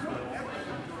at Hicksville.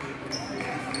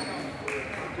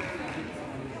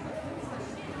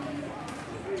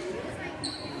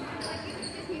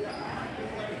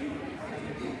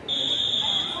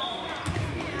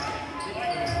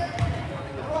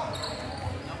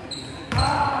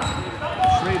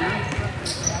 Schrader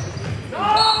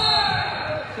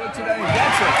puts it in,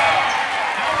 gets it.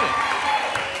 Count it.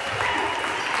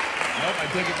 Nope, I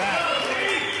take it back.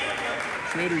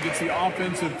 Schrader gets the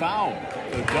offensive foul,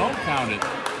 so don't count it.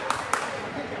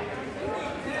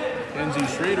 Kenzie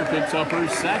Schrader picks up her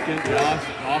second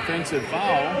offensive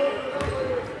foul,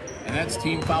 and that's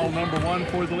team foul number 1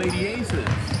 for the Lady Aces.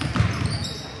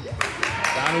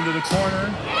 Down into the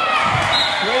corner.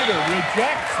 Schrader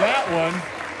rejects that one.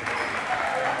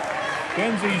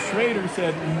 Kenzie Schrader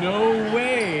said, no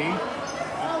way.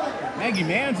 Maggie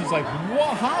Mans is like,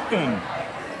 what happened?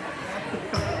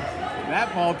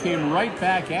 That ball came right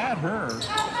back at her.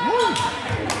 Woo!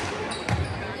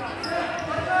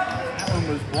 That one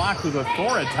was blocked with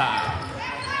authority.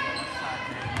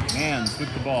 Mans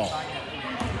with the ball.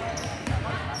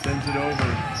 Sends it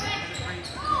over.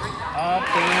 Up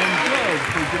and good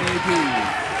for Janae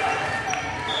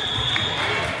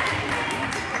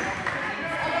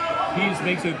Pease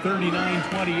makes it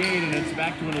 39-28, and it's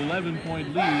back to an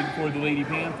 11-point lead for the Lady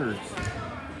Panthers.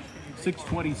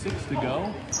 6:26 to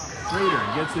go. Schrader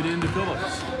gets it into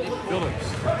Phillips. Phillips.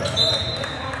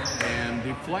 And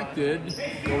deflected,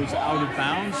 goes out of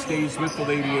bounds, stays with the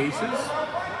Lady Aces.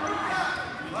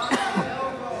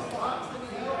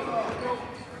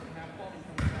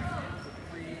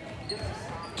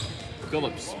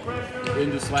 Phillips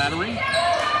into Slattery.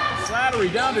 Slattery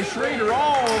down to Schrader,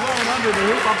 all alone under the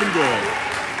hoop, up and goal.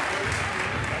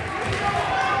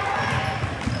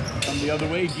 Come the other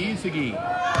way, Giesecke.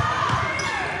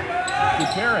 To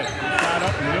Carrot, shot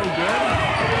up, no good.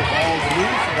 Ball's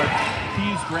loose, but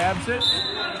Pease grabs it.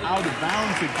 Out of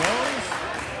bounds it goes.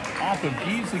 Off of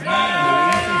Giesecke, and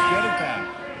the Aces get it back.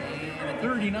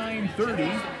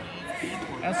 39-30.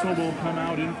 Essel will come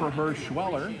out in for her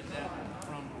Schweller.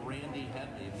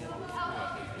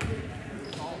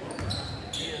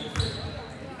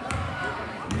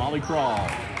 Molly Kroll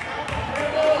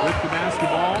with the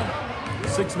basketball.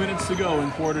 6 minutes to go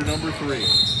in quarter number 3.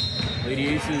 Lady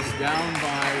Aces down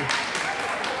by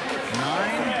 9.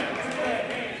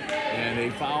 And a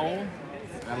foul.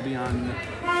 That'll be on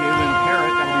Jalen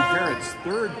Parrott. That'll be Parrott's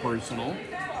 3rd personal.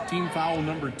 Team foul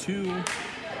number 2,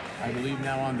 I believe,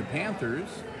 now on the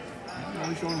Panthers.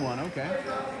 Only showing 1, okay.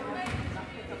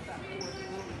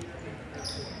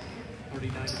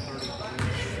 39-30.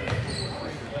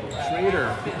 Schrader,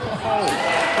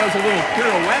 does a little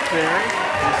pirouette there,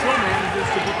 and still manages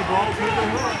to put the ball through the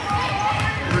hook.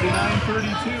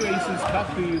 39-32, Aces cut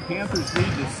the Panthers lead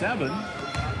to 7.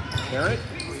 Parrott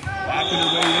backing her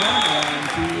way in, and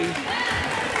she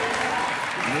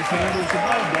mishandles the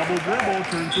ball, double dribble,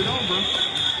 turns it over.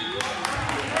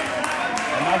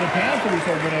 And now the Panthers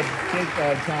are going to take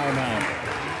a timeout.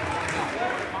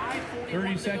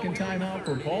 30-second timeout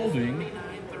for Paulding,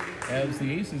 as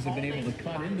the Aces have been able to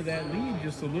cut into that lead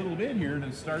just a little bit here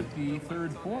to start the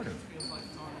third quarter.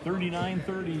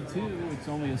 39-32, it's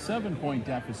only a 7-point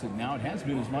deficit now. It has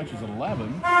been as much as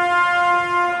 11.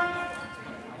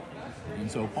 And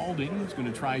so Paulding is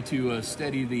going to try to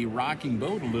steady the rocking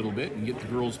boat a little bit and get the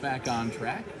girls back on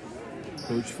track.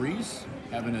 Coach Freeze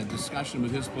having a discussion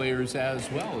with his players as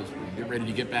well as we get ready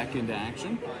to get back into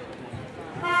action.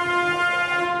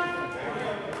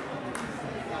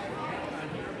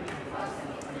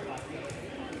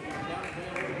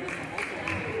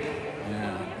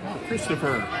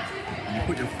 Christopher, when you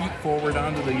put your feet forward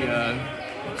onto the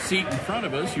seat in front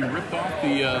of us, you ripped off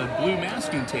the blue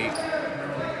masking tape.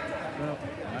 Well,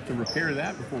 we'll have to repair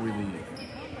that before we leave.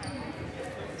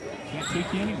 Can't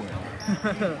take you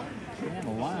anywhere. Man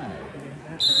alive.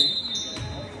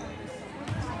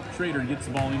 Schrader gets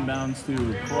the ball inbounds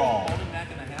to Crawl.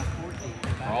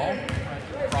 Crawl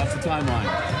across the timeline.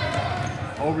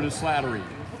 Over to Slattery.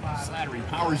 Slattery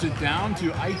powers it down to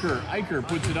Eicher. Eicher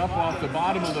puts it up off the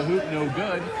bottom of the hoop, no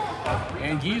good.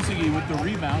 And Giesecke with the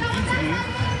rebound. Giesecke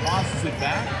tosses it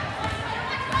back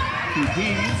to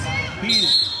Pease.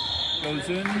 Pease goes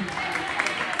in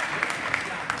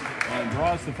and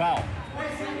draws the foul.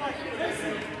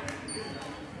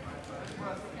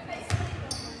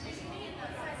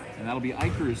 And that'll be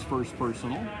Eicher's first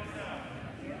personal.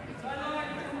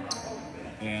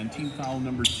 And team foul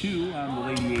number 2 on the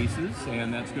Lady Aces,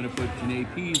 and that's going to put Janae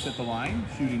Pease at the line,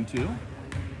 shooting 2.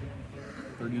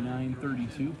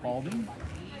 39-32, Paulding.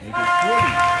 Make it 40-32.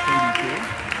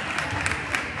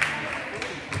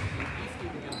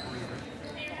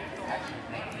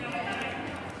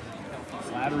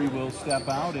 Slattery will step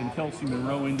out, and Kelsey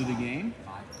Monroe into the game.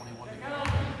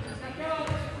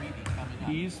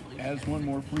 Pease has one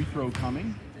more free throw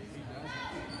coming.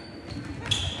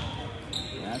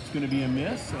 That's going to be a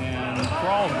miss, and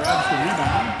Crawl grabs the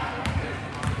rebound.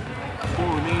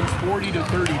 Score remains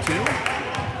 40-32.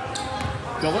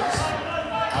 Phillips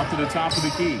out to the top of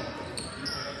the key.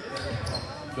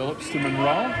 Phillips to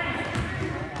Monroe.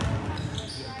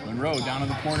 Monroe down in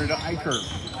the corner to Eicher.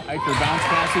 Eicher bounce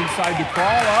pass inside to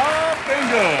Crawl, up and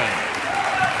good.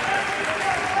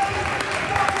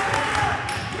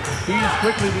 Pease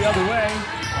quickly the other way.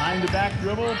 Behind the back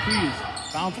dribble, Pease.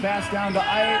 Bounce pass down to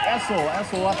Essel.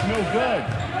 Essel up, no good.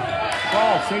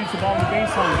 Crawl saves the ball on the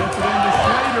baseline, gets it into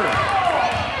Schrader.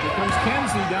 Here comes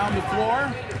Kenzie down the floor.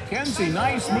 Kenzie,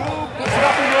 nice move, puts it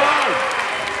up and good.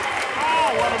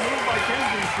 Oh, what a move by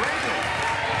Kenzie Schrader.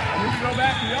 And we go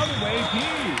back the other way,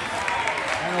 Pease.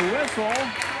 And a whistle.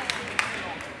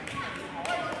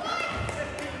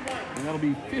 And that'll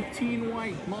be 15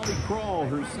 white. Molly Crawl,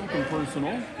 her second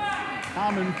personal.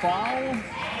 Common foul.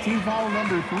 Team foul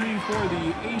number 3 for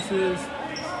the Aces.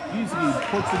 Giesecke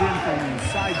puts it in from the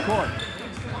side court.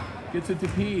 Gets it to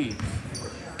Pease.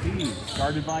 Pease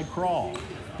guarded by Crawl.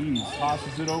 Pease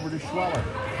tosses it over to Schweller.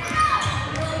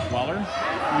 Schweller,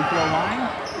 free throw line.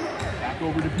 Back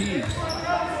over to Pease.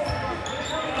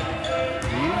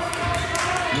 Pease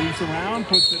moves around,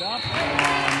 puts it up,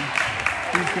 and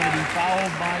he's going to be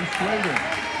fouled by Schrader.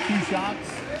 2 shots.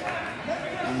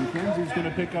 And Kenzie's going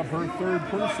to pick up her third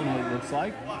personal, it looks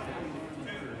like.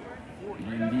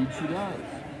 Indeed she does.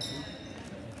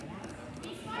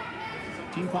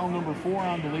 Team foul number 4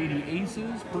 on the Lady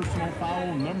Aces. Personal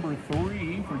foul number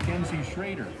 3 for Kenzie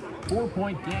Schrader.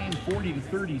 4-point game,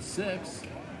 40-36.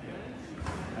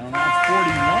 And that's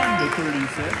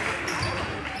 41-36.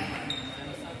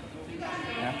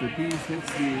 After Pease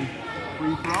hits the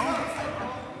free throw,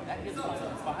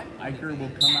 Eicher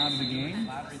will come out of the game.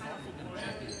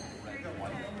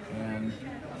 And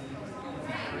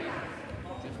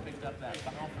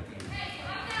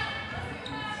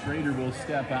Schrader will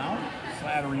step out.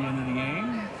 Slattery into the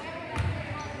game.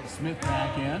 Smith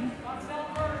back in.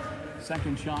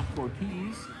 Second shot for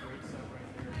Pease.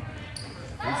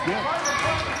 It's good.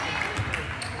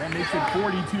 That makes it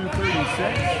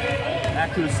 42-36.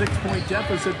 Back to a 6-point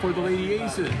deficit for the Lady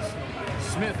Aces.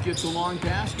 Smith gets a long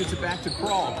pass, gets it back to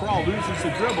Crawl. Crawl loses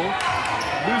the dribble.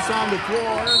 Loose on the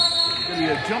floor. It's going to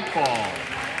be a jump ball.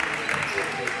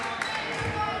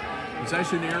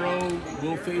 Possession arrow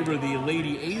will favor the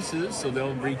Lady Aces, so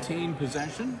they'll retain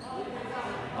possession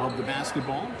of the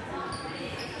basketball.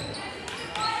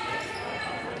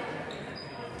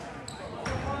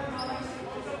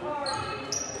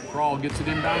 Crawl gets it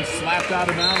inbound, slapped out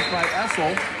of bounds by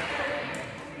Essel.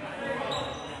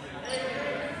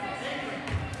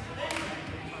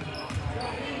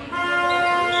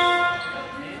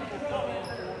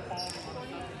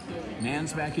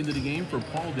 Mann's back into the game for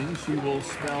Paulding. She will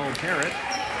spell Parrott.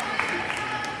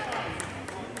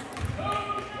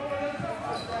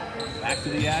 Back to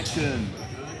the action.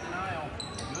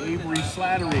 Avery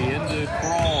Slattery into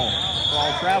Crawl.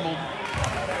 Crawl traveled.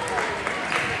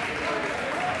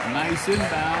 Nice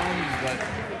inbound, but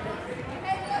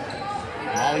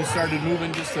Molly started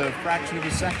moving just a fraction of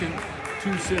a second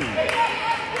too soon.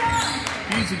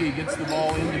 Giesecke gets the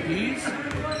ball into Pease.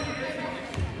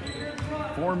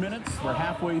 4 minutes, we're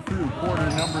halfway through quarter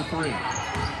number 3.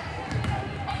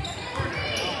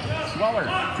 Schweller,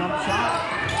 jump shot,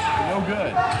 no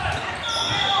good.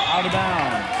 Out of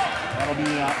bounds. That'll be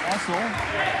Essel.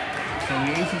 So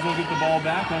the Aces will get the ball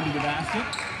back under the basket.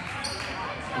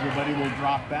 Everybody will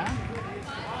drop back.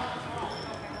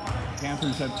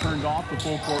 Panthers have turned off the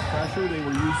full court pressure they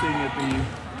were using at the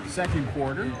second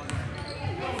quarter.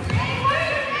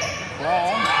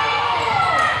 Ball.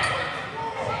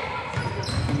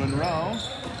 Monroe.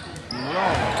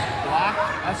 Block.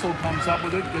 Essel comes up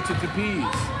with it, gets it to Pease.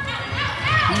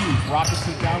 Pease rockets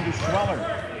it down to Schweller.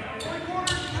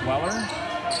 Schweller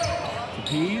to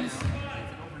Pease.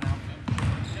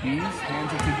 Pease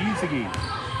hands it to Giesecke.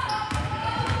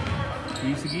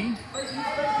 Giesecke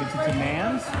gets it to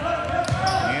Mans.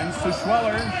 Mans to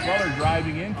Schweller. Schweller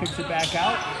driving in, kicks it back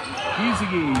out.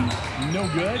 Giesecke, no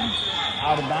good.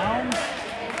 Out of bounds.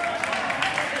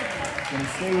 Going to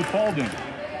stay with Paulding.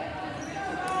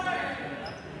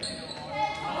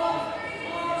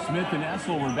 Smith and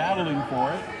Essel were battling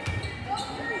for it.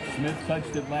 Smith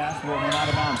touched it last, but went out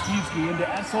of bounds. Giesecke into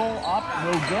Essel, up,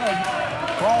 no good.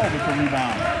 Crawl with the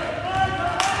rebound.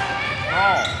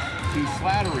 Crawl to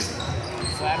Slattery.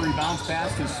 Slattery bounce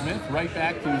pass to Smith, right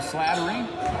back to Slattery.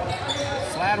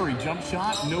 Slattery jump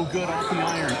shot, no good off the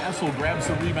iron. Essel grabs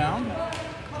the rebound.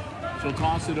 She'll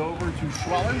toss it over to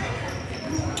Schweller.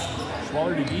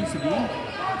 Schweller to Giesecke.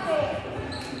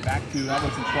 Back to, that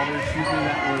wasn't Schweller, excuse me,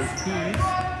 that was Pease.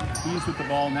 Pease with the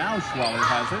ball now, Schweller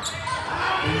has it.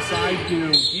 Inside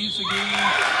to Giesecke,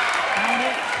 found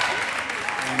it,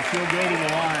 and she'll go to the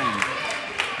line.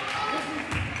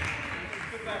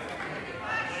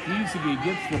 Giesecke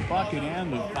gets the bucket and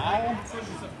the foul.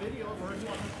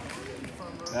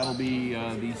 That'll be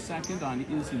the second on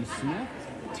Izzy Smith.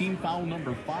 Team foul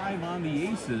number 5 on the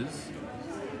Aces.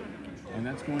 And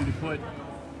that's going to put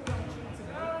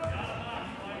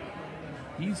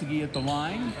Giesecke at the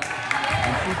line.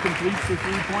 And she completes the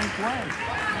three-point play.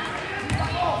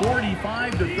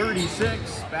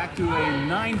 45-36, back to a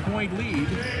 9-point lead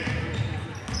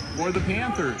for the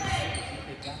Panthers.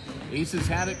 Aces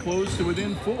had it close to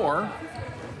within 4.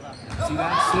 See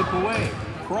that slip away.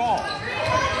 Crawl.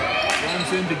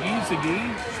 Runs into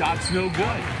Giesecke. Shot's no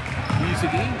good.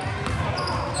 Giesecke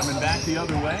coming back the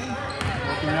other way.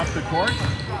 Working up the court.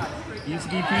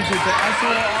 Giesecke feeds it to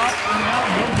Essel. Up and out.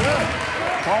 No good.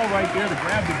 Crawl right there to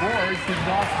grab the board. She's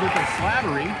off with a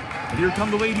Slattery. And here come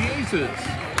the Lady Aces.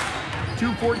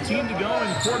 2:14 to go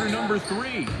in quarter number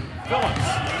 3. Phillips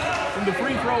from the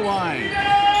free throw line.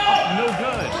 Up, no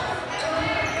good.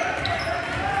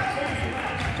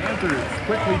 Panthers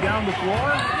quickly down the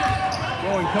floor.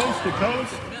 Going coast to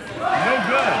coast. No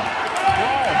good.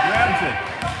 Crawl grabs it.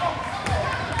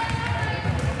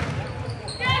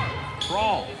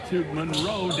 Crawl to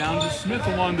Monroe, down to Smith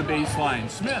along the baseline.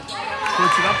 Smith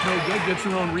puts it up, no good, gets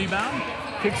her own rebound.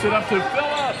 Kicks it up to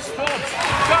Phillips. Phillips,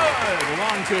 good,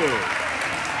 along two.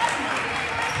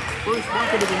 First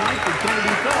bucket of the night for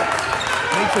Kennedy Phillips.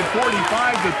 Makes it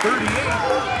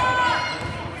 45-38.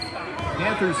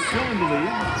 Panthers still in the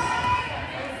lead.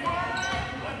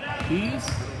 Pease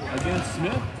against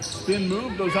Smith. Spin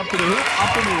move, goes up to the hoop,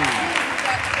 up and in.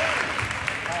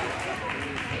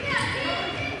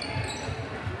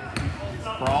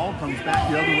 Crawl comes back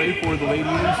the other way for the Lady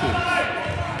Aces.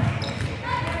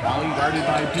 Volley guarded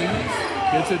by Pease.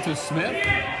 Gets it to Smith.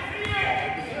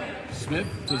 Smith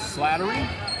to Slattery.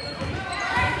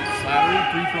 Slattery,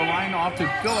 free throw line, off to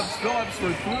Phillips. Phillips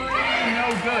for 3,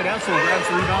 no good. Essel grabs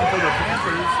the rebound for the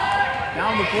Panthers.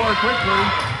 Down the floor quickly.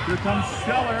 Here comes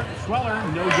Schweller,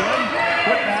 no good.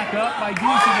 Put back up by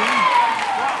Giesecke.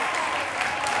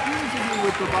 Giesecke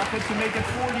with the bucket to make it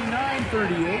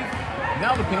 49-38.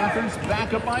 Now the Panthers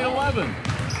back up by 11.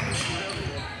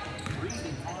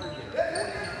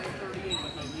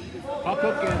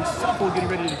 Puckhook and Supple getting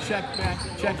ready to check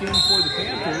in for the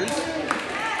Panthers.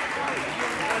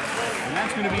 And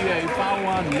that's going to be a foul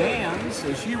on Mans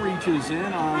as she reaches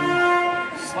in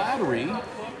on Slattery.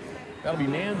 That'll be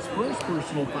Mans' first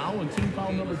personal foul and team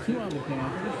foul number 2 on the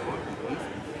Panthers.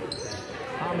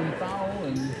 Common foul,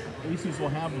 and Aces will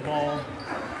have the ball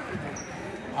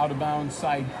out of bounds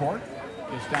side court,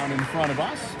 just down in front of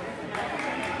us.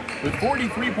 With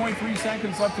 43.3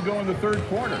 seconds left to go in the third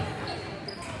quarter.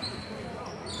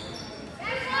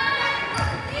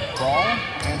 Crawl,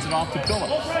 hands it it off to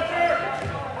Phillips.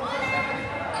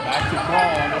 Back to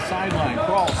Crawl on the sideline.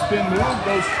 Crawl, spin move,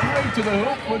 goes straight to the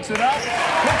hoop, puts it up,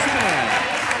 puts it in.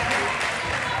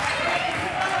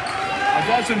 A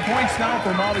dozen points now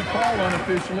for Molly Crawl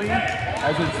unofficially,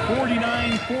 as it's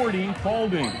 49-40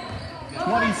 Paulding.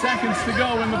 20 seconds to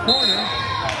go in the quarter.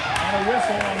 And a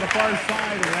whistle on the far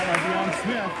side, and that'll be on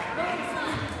Smith.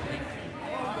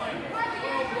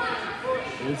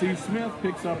 Izzy Smith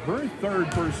picks up her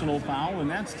third personal foul, and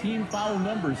that's team foul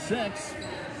number 6.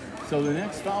 So the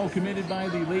next foul committed by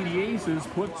the Lady Aces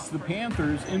puts the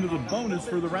Panthers into the bonus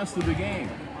for the rest of the game.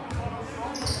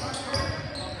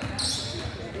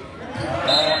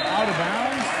 Ball out of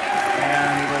bounds,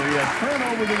 and it'll be a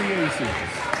turnover to the Aces.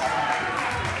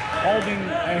 Paulding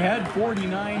ahead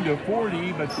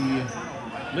 49-40, but the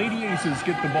Lady Aces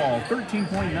get the ball.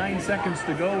 13.9 seconds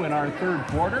to go in our third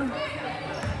quarter.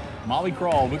 Molly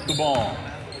Crawl with the ball.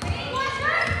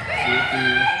 See if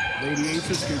the Lady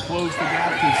Aces can close the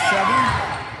gap to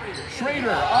 7.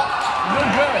 Schrader up, no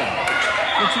good.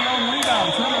 It's a long rebound,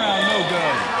 turnaround, no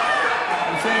good.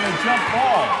 They're saying a jump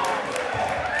ball.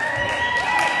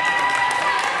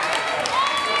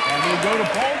 And they go to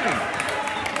Paulding.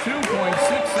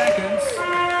 2.6 seconds.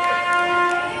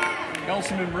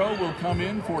 Kelsey Monroe will come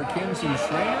in for Kenzie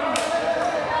Schrader.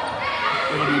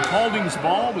 It'll be Paulding's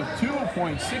ball with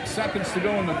 2.6 seconds to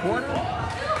go in the quarter.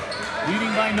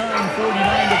 Leading by 9, 49-40.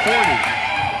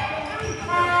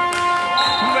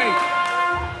 Too late.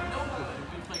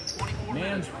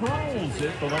 Mans hurls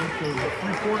it the length of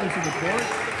 3/4 of the court.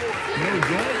 No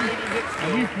good.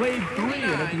 And we played 3,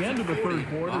 and at the end of the third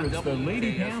quarter, it's the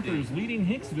Lady Panthers leading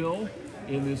Hicksville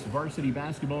in this varsity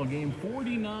basketball game,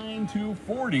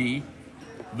 49-40,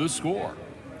 the score.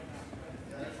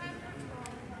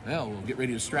 Well, we'll get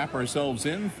ready to strap ourselves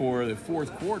in for the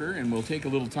fourth quarter, and we'll take a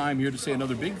little time here to say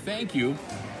another big thank you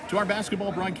to our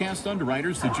basketball broadcast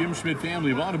underwriters, the Jim Schmidt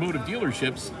family of automotive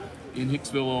dealerships in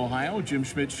Hicksville, Ohio. Jim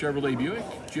Schmidt Chevrolet Buick,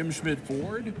 Jim Schmidt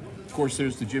Ford. Of course,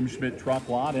 there's the Jim Schmidt truck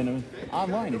lot, and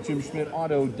online at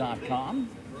jimschmidtauto.com.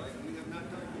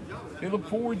 They look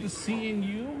forward to seeing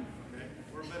you.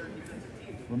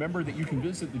 Remember that you can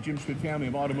visit the Jim Schmidt family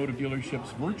of automotive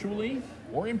dealerships virtually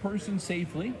or in person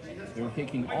safely. They're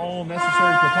taking all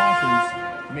necessary precautions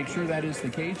to make sure that is the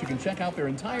case. You can check out their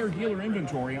entire dealer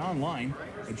inventory online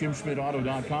at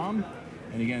jimschmidtauto.com.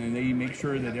 And again, they make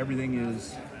sure that everything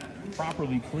is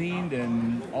properly cleaned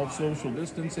and all social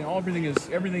distancing. Everything is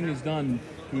done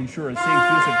to ensure a safe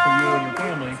visit for you and your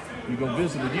family when you go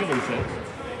visit the dealerships.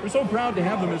 We're so proud to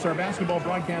have them as our basketball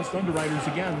broadcast underwriters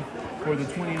again for the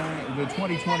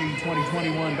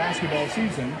 2020-2021 basketball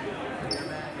season.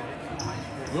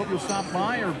 We hope you'll stop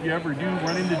by, or if you ever do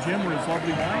run into Jim or his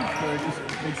lovely wife, just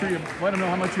make sure you let them know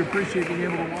how much you appreciate being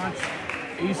able to watch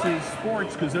Aces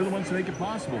Sports, because they're the ones that make it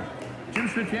possible. Jim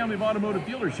Schmidt family of automotive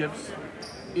dealerships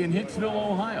in Hicksville,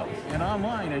 Ohio, and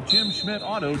online at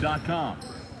jimschmidtauto.com.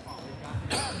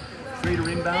 Schrader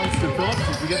inbounds to Phillips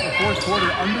as we get the fourth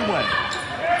quarter underway.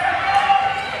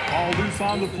 Ball loose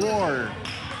on the floor.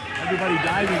 Everybody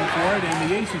diving for it, and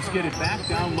the Aces get it back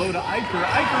down low to Eicher.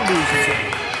 Eicher loses it.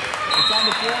 It's on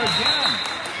the floor again.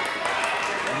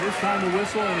 And this time the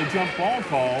whistle and a jump ball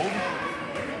called.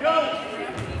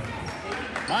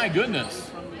 My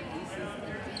goodness.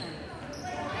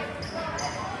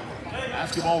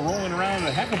 Basketball rolling around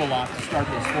a heck of a lot to start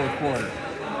this fourth quarter.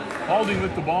 Paulding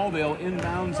with the ball, they'll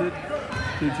inbounds it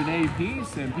to Janae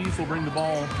Peace, and Peace will bring the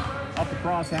ball up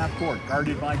across half court,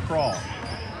 guarded by Crawl.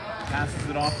 Passes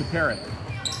it off to Parrott.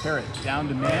 Parrott down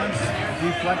to Mans,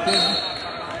 deflected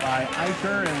by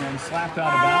Eicher and then slapped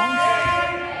out of bounds.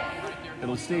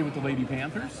 It'll stay with the Lady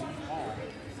Panthers.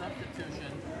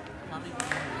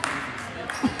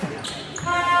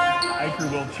 Eicher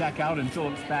will check out and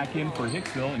Phillips back in for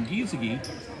Hicksville, and Giesecke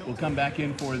will come back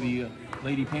in for the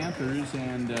Lady Panthers,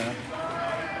 and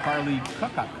Carly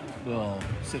Kukuk will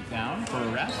sit down for a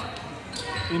rest.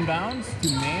 Inbounds to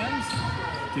Mans,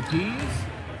 to Pease.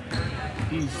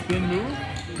 Pease spin move,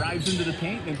 drives into the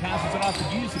paint, then passes it off to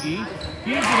Giesecke.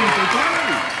 Giesecke for 3.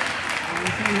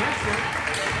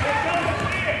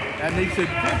 That makes it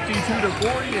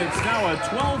 52-40. It's now a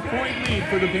 12-point lead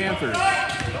for the Panthers.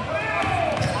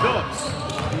 Phillips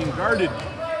being guarded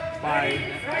by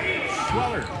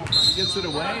Schweller. Gets it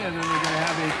away, and then they're going to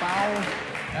have a foul.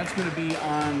 That's going to be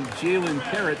on Jalen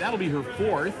Parrott. That'll be her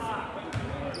 4th.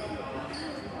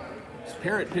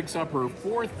 Parrott picks up her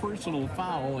 4th personal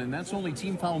foul, and that's only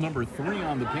team foul number 3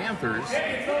 on the Panthers.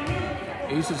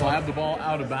 Aces will have the ball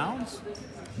out of bounds.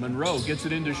 Monroe gets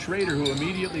it into Schrader, who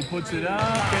immediately puts it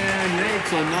up and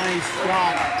makes a nice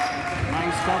shot.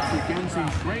 Nice stop for Kenzie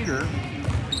Schrader.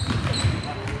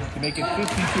 make it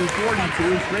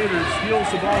 52-42. Schrader steals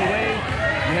the ball away.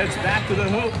 He heads back to the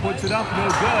hoop, puts it up, no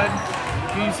good.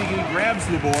 Giesecke grabs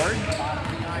the board,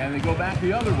 and they go back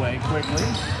the other way quickly.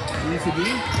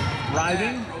 Giesecke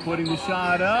driving, putting the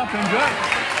shot up, and good.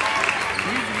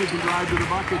 Giesecke can drive to the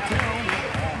bucket too.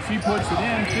 She puts it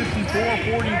in,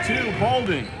 54-42,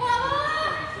 Paulding.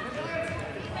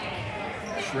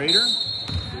 Schrader.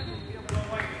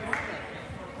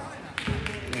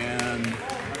 And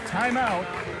timeout,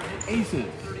 Aces.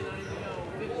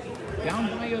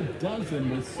 Down by a dozen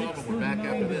with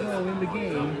 6:39 to go in the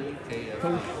game.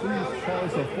 Coach Freese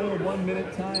calls a full 1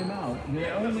 minute timeout.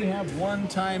 He'll only have one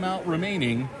timeout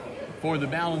remaining for the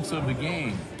balance of the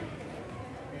game.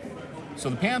 So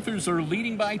the Panthers are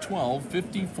leading by 12,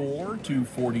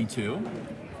 54-42.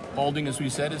 Paulding, as we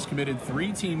said, has committed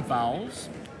 3 team fouls.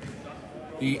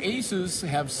 The Aces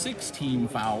have 6 team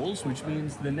fouls, which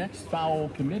means the next foul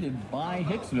committed by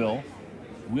Hicksville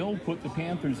will put the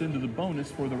Panthers into the bonus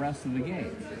for the rest of the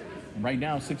game. Right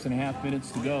now, 6.5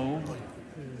 minutes to go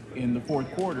in the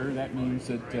fourth quarter. That means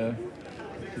that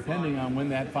depending on when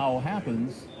that foul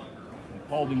happens,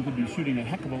 Paulding could be shooting a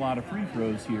heck of a lot of free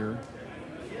throws here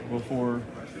before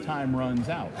time runs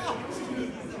out.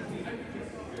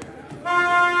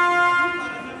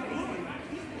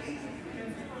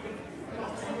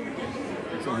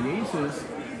 So the Aces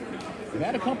have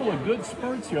had a couple of good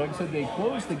spurts here. Like I said, they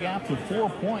closed the gap to 4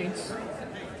 points,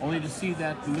 only to see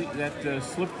that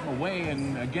slip away.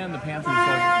 And again, the Panthers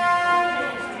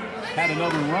have had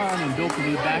another run and built the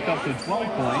lead back up to 12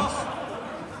 points.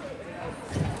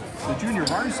 The junior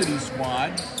varsity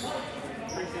squad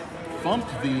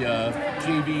thumped the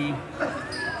JV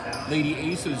Lady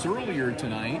Aces earlier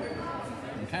tonight.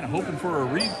 I'm kind of hoping for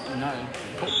avoiding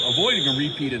a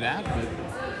repeat of that, but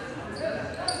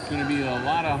it's going to be a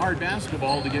lot of hard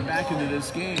basketball to get back into this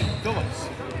game. Phillips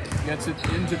gets it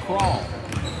into Kroll.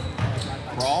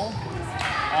 Kroll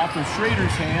off of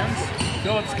Schrader's hands.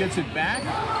 Phillips gets it back,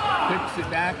 picks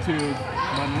it back to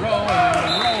Monroe, and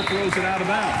then Monroe throws it out of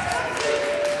bounds.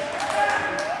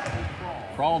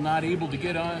 Kroll not able to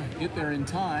get there in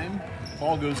time.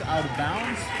 Ball goes out of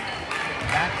bounds.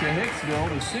 Back to Hicksville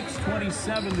with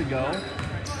 6:27 to go.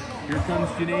 Here comes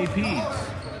Janae Pease.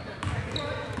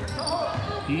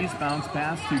 Pease bounce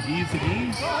pass to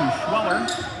Giesecke to Schweller.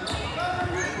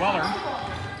 Schweller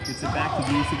gets it back to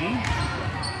Giesecke.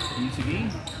 Giesecke.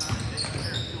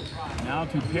 Now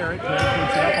to Parrott. Parrott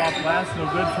puts it up off glass. No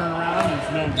good. Turnaround is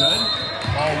no good.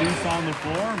 Ball loose on the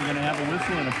floor. We're going to have a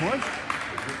whistle and a push.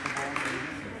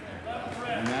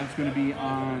 And that's going to be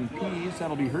on Pease.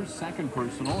 That'll be her second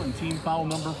personal and team foul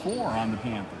number 4 on the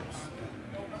Panthers.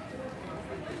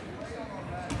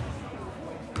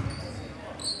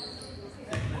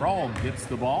 Kroll gets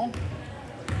the ball.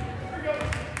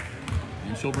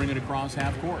 And she'll bring it across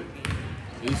half court.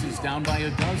 Aces down by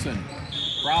a dozen.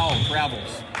 Kroll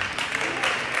travels.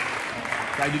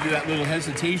 Tried to do that little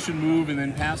hesitation move and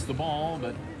then pass the ball,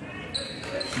 but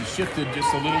she shifted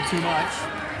just a little too much.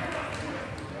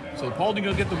 So Paulding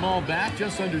will get the ball back,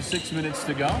 just under 6 minutes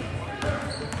to go.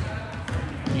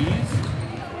 Pease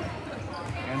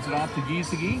hands it off to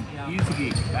Giesecke.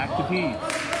 Giesecke back to Pease.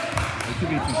 It could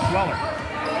be to Schweller.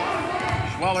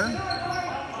 Schweller,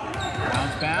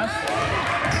 bounce pass.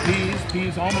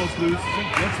 Pease almost loses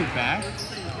it, gets it back.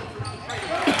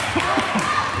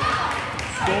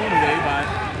 Stolen away by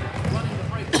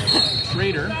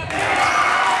Schrader.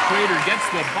 Schrader gets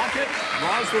the bucket,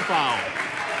 draws the foul.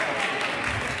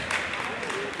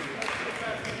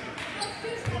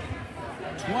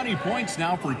 20 points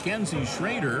now for Kenzie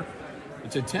Schrader.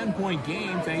 It's a 10-point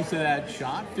game thanks to that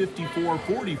shot,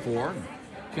 54-44.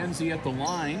 Kenzie at the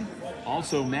line.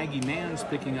 Also, Maggie Manns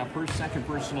picking up her second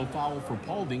personal foul for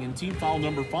Paulding and team foul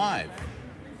number 5.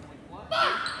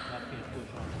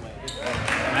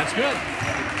 That's good.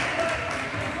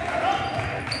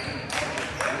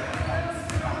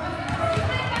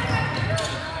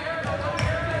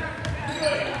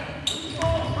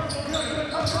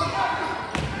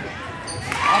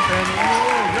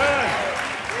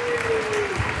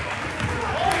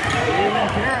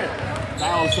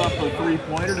 Dials up a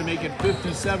three-pointer to make it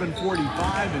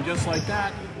 57-45, and just like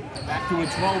that, back to a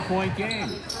 12-point game.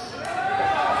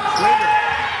 Schrader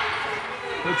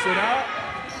puts it out,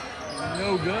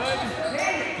 no good.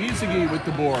 Giesecke with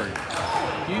the board.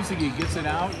 Giesecke gets it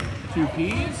out to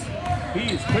Pease.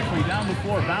 Pease quickly down the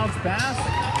floor, bounce pass,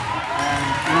 and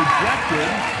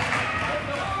rejected.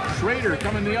 Schrader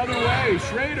coming the other way.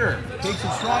 Schrader takes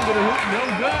it strong to the hoop, no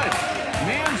good.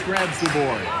 Manns grabs the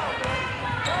board.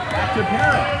 Back to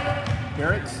Parrott.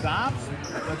 Parrott stops,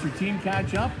 lets her team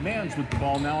catch up. Manns with the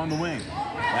ball now on the wing.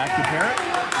 Back to Parrott.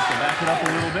 Gets it Back it up a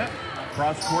little bit.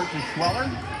 Cross court to Schweller.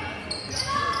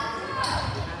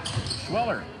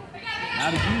 Schweller. Now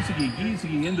to Giesecke.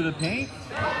 Giesecke into the paint.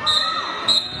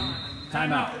 And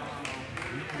timeout.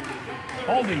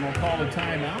 Paulding will call a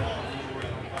timeout.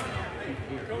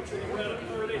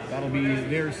 That'll be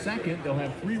their second. They'll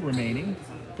have 3 remaining.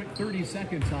 Quick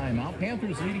 30-second timeout.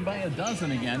 Panthers leading by a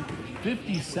dozen again,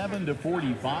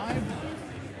 57-45.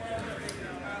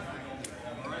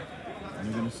 And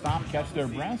they're going to stop, catch their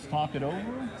breaths, talk it over,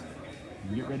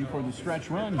 and get ready for the stretch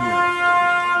run here.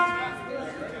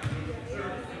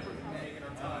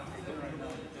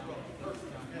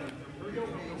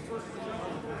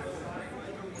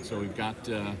 So we've got,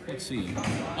 let's see,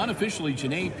 unofficially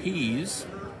Janae Pease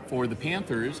for the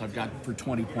Panthers. I've got for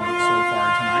 20 points so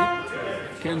far tonight.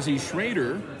 Kenzie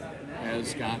Schrader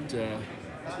has got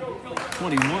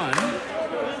 21.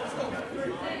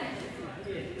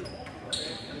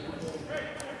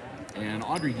 And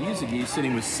Audrey Giesecke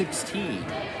sitting with 16.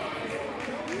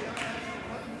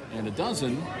 And a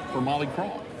dozen for Molly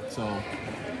Crawl. So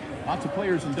lots of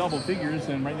players in double figures,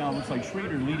 and right now it looks like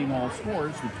Schrader leading all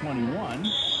scores with 21.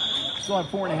 Still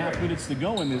have 4.5 minutes to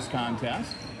go in this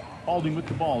contest. Paulding with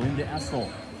the ball into Essel.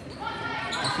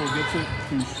 Essel gets it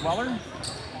to Schweller.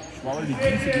 Schweller to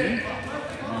Giesecke.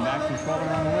 And back to Schweller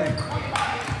on the wing.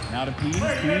 Now to Pease.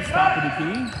 Pease, top of the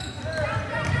key.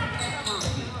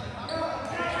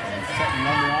 And setting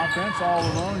on the offense all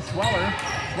alone. Schweller.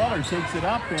 Schweller takes it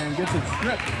up and gets it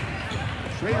stripped.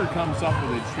 Schrader comes up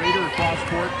with it. Schrader across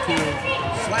court to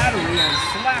Slattery and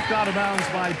slapped out of bounds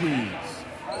by Pease.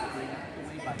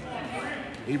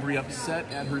 Avery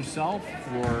upset at herself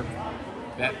for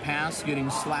that pass getting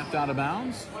slapped out of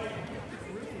bounds.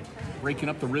 Breaking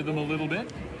up the rhythm a little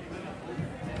bit.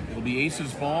 It'll be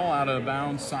Ace's ball out of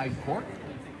bounds side court.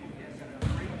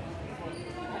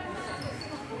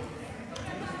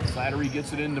 Slattery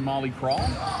gets it into Molly Crawl.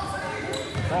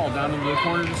 Crawl down into the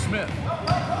corner to Smith.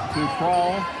 To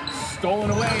Crawl, stolen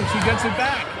away, and she gets it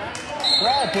back.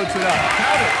 Crawl puts it up.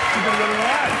 Count it. She's going to go to the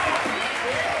line.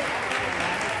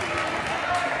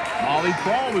 Molly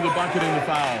Crawl with a bucket and the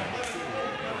foul.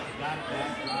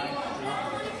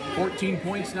 14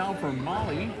 points now for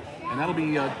Molly, and that'll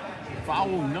be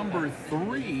foul number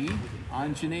 3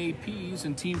 on Janae Pease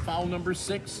and team foul number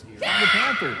 6 on the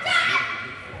Panthers.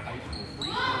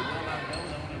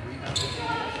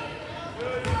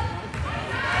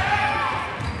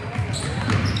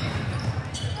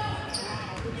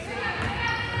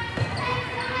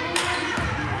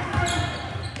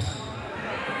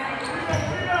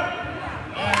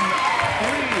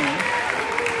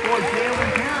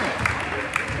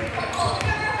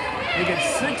 They get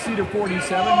 60-47,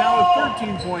 now a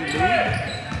 13-point lead.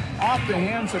 Off the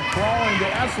hands of Crawl into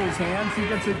Essel's hands. She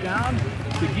gets it down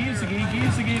to Giesecke.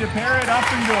 Giesecke to Parrott,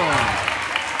 up and going.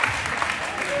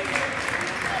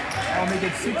 I'll make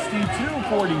it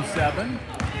 62-47.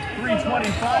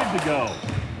 3:25 to go.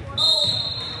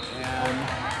 And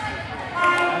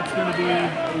that's going to be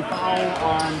a foul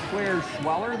on Claire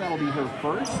Schweller. That'll be her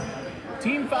first.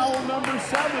 Team foul number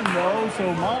 7, though,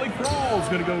 so Molly Crawl is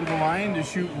going to go to the line to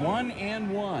shoot 1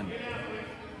 and 1.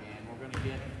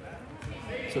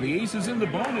 So the Aces in the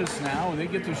bonus now, and they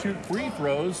get to shoot free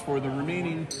throws for the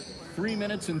remaining 3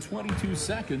 minutes and 22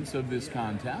 seconds of this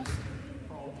contest.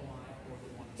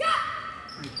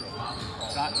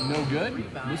 Shot no good.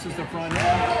 This is the front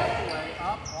end.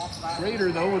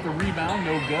 Schrader, though, with a rebound,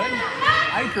 no good.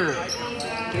 Eicher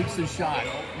takes the shot,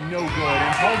 no good.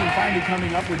 And Paulding finally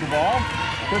coming up with the ball.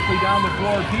 Quickly down the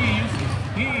floor, Pease.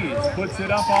 Pease puts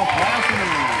it up off glass in the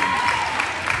line.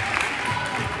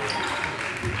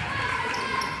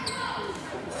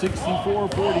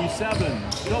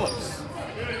 64-47, Phillips.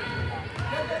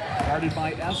 Guarded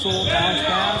by Essel, bounce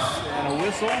pass, and a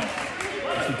whistle.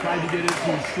 She tried to get it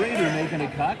to Schrader, making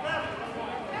a cut.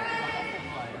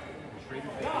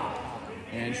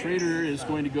 And Schrader is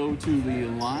going to go to the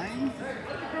line.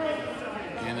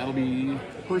 And that'll be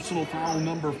personal foul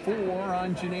number 4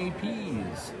 on Janae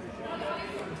Pease.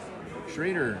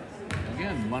 Schrader,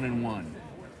 again, 1 and 1.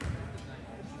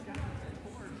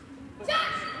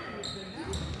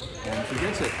 And she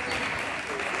gets it.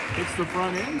 Hits the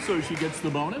front end, so she gets the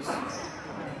bonus.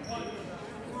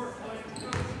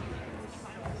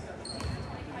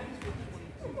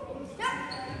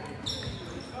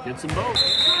 Gets them both.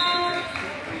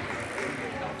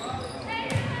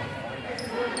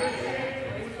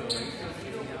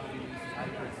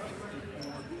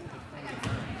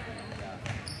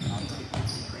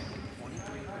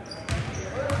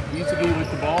 Giesecke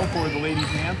with the ball for the Lady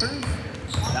Panthers.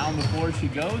 Down the floor she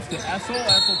goes to Essel.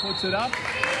 Essel puts it up.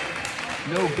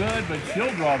 No good, but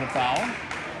she'll draw the foul.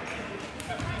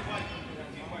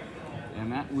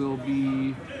 And that will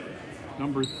be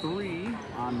number 3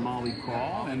 on Molly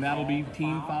Crawl, and that'll be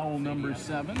team foul number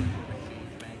 7.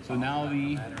 So now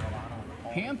the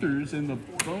Panthers in the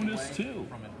bonus 2.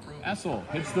 Essel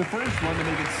hits the first one to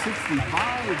make it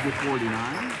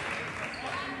 65-49.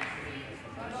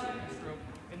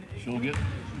 She'll get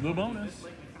the bonus.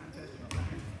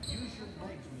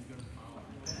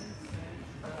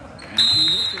 And she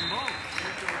hits them both.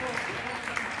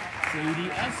 Sadie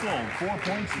Essel, 4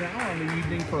 points now on the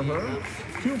evening for her.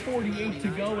 2:48 to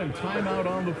go and timeout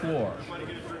on the floor.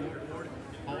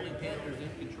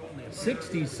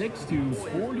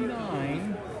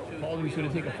 66-49. Paulding's going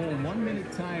to take a full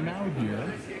 1-minute timeout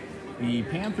here. The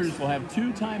Panthers will have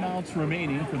 2 timeouts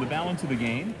remaining for the balance of the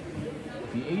game.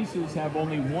 The Aces have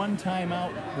only 1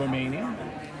 timeout remaining,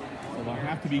 so they'll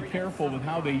have to be careful with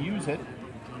how they use it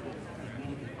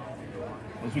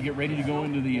as we get ready to go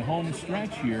into the home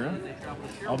stretch here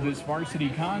of this varsity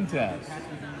contest.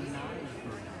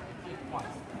 I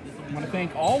want to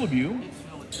thank all of you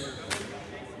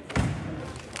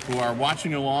who are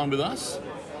watching along with us.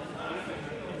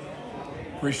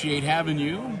 Appreciate having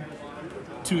you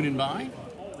tuning by.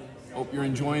 Hope you're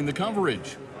enjoying the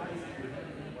coverage.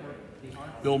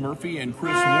 Bill Murphy and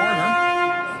Chris Warner.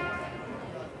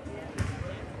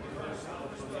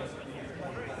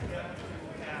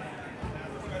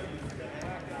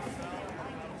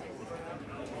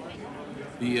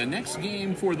 The next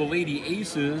game for the Lady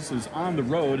Aces is on the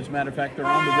road. As a matter of fact, they're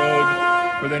on the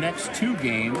road for their next 2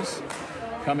 games.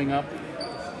 Coming up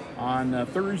on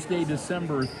Thursday,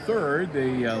 December 3rd,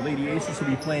 the Lady Aces will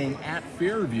be playing at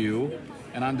Fairview.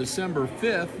 And on December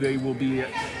 5th, they will be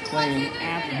playing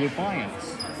at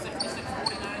Defiance.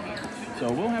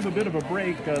 So we'll have a bit of a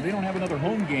break. They don't have another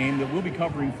home game that we'll be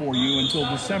covering for you until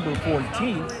December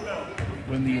 14th,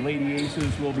 when the Lady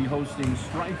Aces will be hosting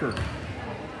Stryker.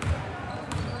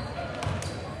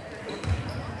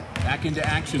 Back into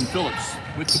action, Phillips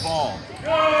with the ball.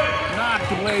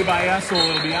 Knocked away by Essel,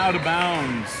 it'll be out of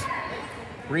bounds.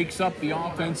 Breaks up the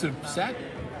offensive set.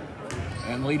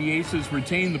 And Lady Aces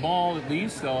retain the ball at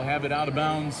least. They'll have it out of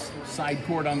bounds, side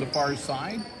court on the far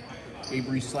side.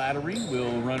 Avery Slattery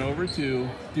will run over to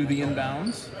do the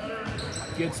inbounds.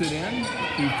 Gets it in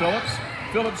to Phillips.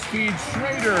 Phillips feeds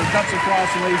Schrader, cuts across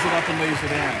and lays it up and lays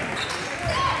it in.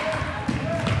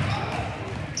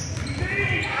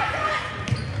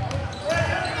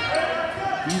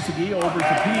 Giesecke over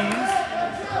to Pease.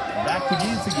 Back to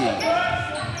Giesecke.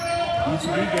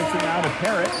 Giesecke gets it now to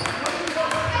Parrott.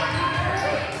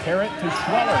 Parrott to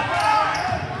Schweller.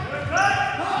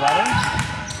 Schweller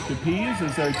to Pease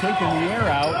as they're taking the air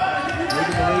out.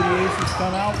 Making the Lady Aces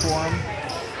come out for him.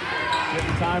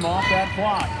 Getting time off that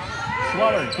clock.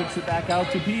 Schweller kicks it back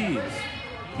out to Pease.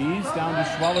 Pease down to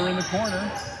Schweller in the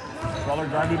corner. Schweller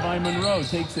guarded by Monroe.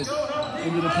 Takes it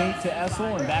into the paint to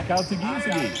Essel and back out to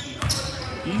Giesecke.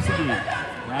 Giesecke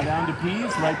now down to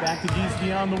Pease. Right back to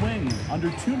Giesecke on the wing.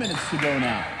 Under 2 minutes to go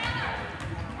now.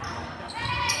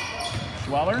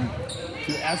 Schweller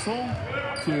to Essel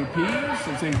to Pease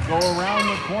as they go around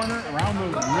the corner, around the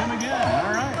rim again.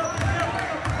 All right.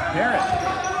 Parrott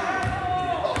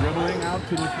dribbling out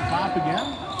to the top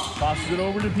again. Tosses it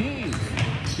over to Pease.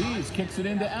 Pease kicks it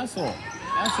into Essel.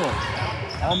 Essel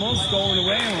almost stolen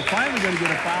away, and we're finally going to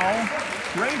get a foul.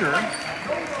 Schrader.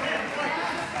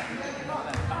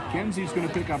 Kenzie's going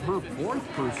to pick up her 4th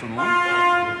personal.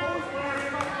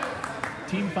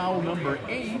 Team foul number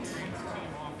 8.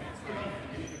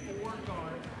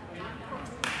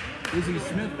 Izzy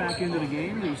Smith back into the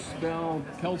game to spell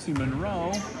Kelsey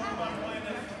Monroe.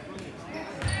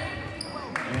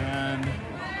 And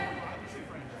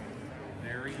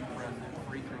Very impressive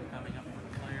free throw coming up for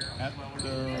Claire. at the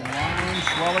line,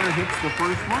 Schweller hits the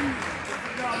first one.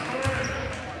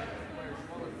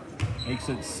 Makes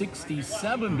it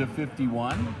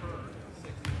 67-51.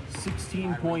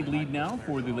 16-point lead now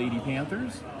for the Lady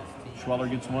Panthers. Schweller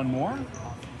gets one more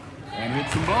and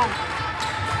hits them both.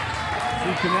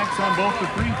 She connects on both the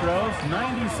free throws.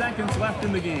 90 seconds left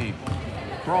in the game.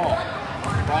 Crawl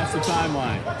across the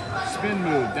timeline. Spin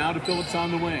move down to Phillips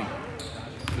on the wing.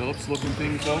 Phillips looking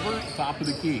things over. Top of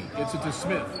the key. Gets it to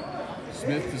Smith.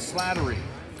 Smith to Slattery.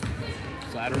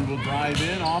 Slattery will drive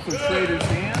in off of Schrader's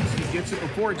hands. He gets it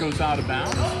before it goes out of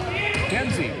bounds.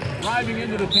 Kenzie driving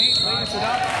into the paint, lays it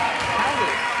up. Count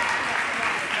it.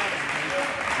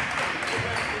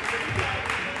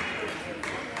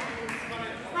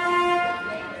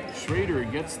 Schrader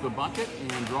gets the bucket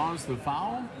and draws the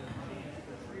foul.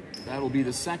 That'll be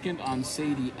the second on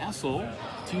Sadie Essel.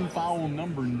 Team foul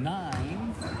number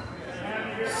 9.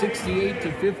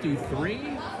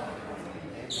 68-53.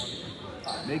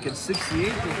 Make it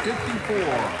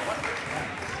 68-54.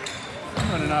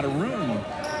 running out of room.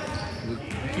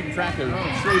 Keeping track of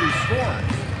Schrader's scores.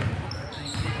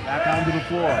 Back onto the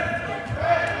floor.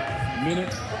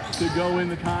 Minute to go in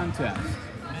the contest.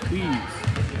 Please.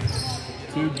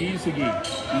 To Giesecke.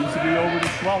 Giesecke over to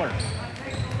Schweller.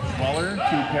 Schweller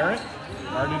to Parrott.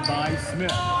 Guarded by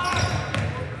Smith.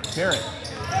 Parrott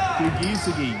to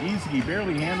Giesecke. Giesecke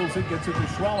barely handles it, gets it to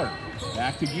Schweller.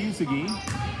 Back to Giesecke.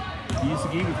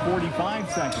 Giesecke with 45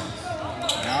 seconds.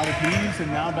 Now to Pease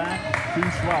and now back to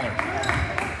Schweller.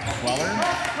 Schweller.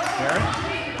 Parrott.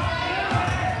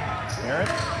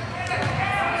 Parrott.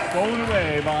 Stolen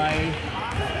away by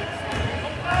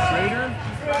Schrader.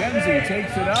 Kenzie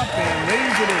takes it up and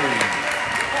lays it in.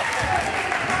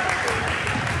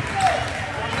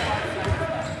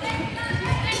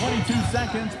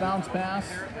 Seconds, bounce pass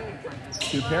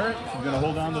to Parrott. She's going to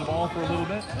hold on to the ball for a little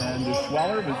bit. And to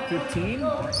Schweller with 15.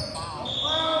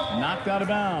 Knocked out of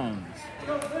bounds.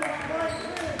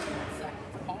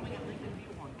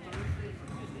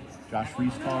 Josh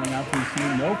Reese calling out to his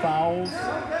team. No fouls.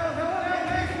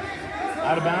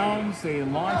 Out of bounds. They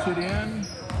launch it in.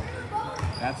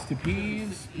 That's to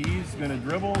Pease. Pease is going to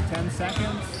dribble. 10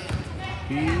 seconds.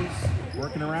 Pease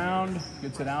working around.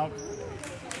 Gets it out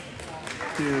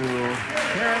to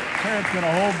Parrott. Parrott's going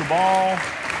to hold the ball,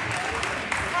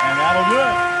 and that'll do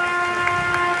it.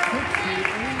 68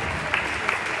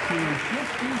 to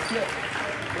 56.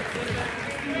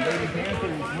 The Lady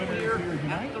Panthers winners here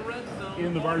tonight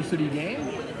in the varsity game.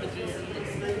 We'll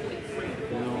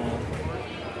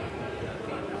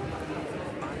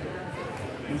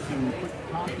do some quick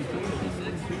computations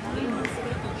here.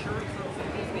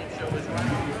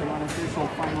 Some unofficial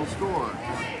final score.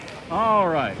 All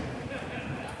right.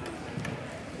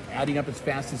 Adding up as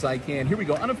fast as I can. Here we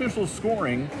go. Unofficial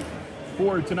scoring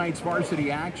for tonight's varsity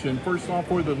action. First off,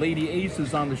 for the Lady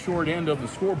Aces on the short end of the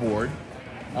scoreboard.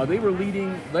 They were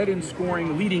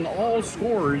leading all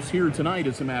scorers here tonight,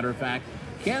 as a matter of fact.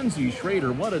 Kenzie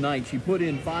Schrader, what a night. She put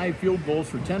in 5 field goals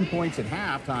for 10 points at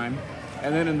halftime.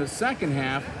 And then in the second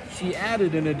half, she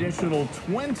added an additional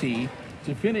 20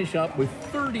 to finish up with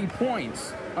 30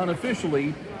 points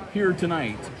unofficially here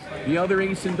tonight. The other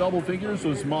ace in double figures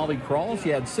was Molly Krall. She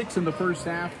had 6 in the first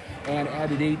half and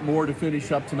added 8 more to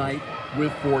finish up tonight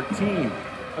with 14.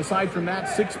 Aside from that,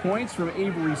 6 points from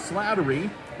Avery Slattery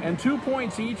and 2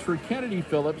 points each for Kennedy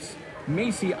Phillips,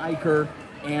 Macy Eicher,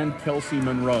 and Kelsey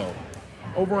Monroe.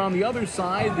 Over on the other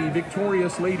side, the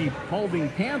victorious Lady Paulding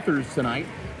Panthers tonight,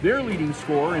 their leading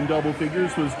scorer in double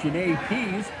figures was Janae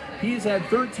Pease. Pease had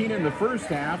 13 in the first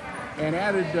half and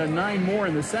added 9 more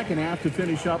in the second half to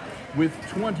finish up with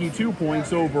 22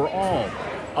 points overall.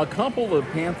 A couple of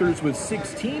Panthers with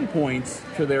 16 points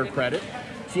to their credit.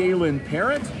 Jalen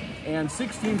Parrott, and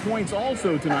 16 points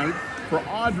also tonight for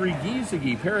Audrey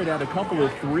Giesecke. Parrott had a couple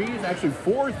of threes, actually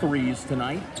 4 threes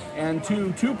tonight, and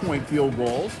 2 two-point field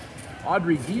goals.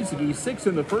 Audrey Giesecke, 6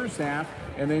 in the first half,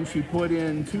 and then she put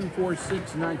in 2, 4,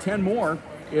 6, 9, 10 more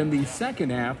in the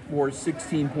second half for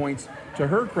 16 points to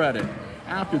her credit.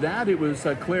 After that, it was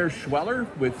Claire Schweller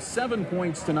with 7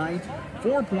 points tonight,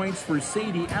 4 points for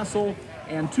Sadie Essel,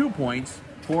 and 2 points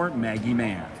for Maggie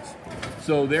Mans.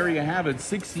 So there you have it,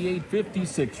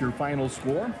 68-56, your final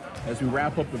score, as we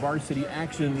wrap up the varsity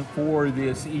action for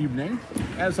this evening.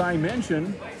 As I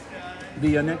mentioned,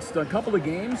 the next couple of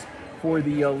games for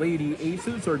the Lady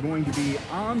Aces are going to be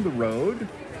on the road.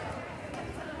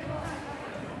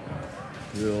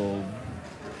 We'll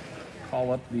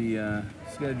call up the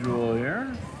schedule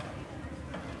here.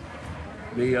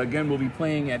 They again will be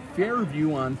playing at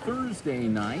Fairview on Thursday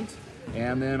night,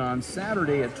 and then on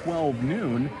Saturday at 12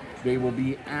 noon they will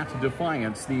be at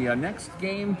Defiance. The next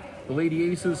game, the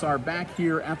Lady Aces are back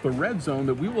here at the Red Zone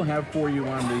that we will have for you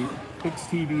on the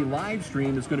HIX-TV live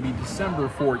stream. Is going to be December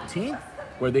 14th,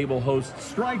 where they will host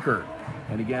Stryker.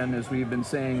 And again, as we've been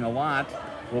saying a lot,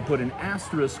 we'll put an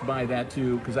asterisk by that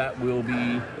too, because that will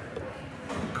be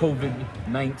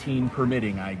COVID-19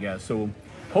 permitting, I guess. So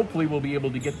hopefully we'll be able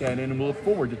to get that in, and we'll look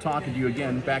forward to talking to you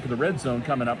again back at the Red Zone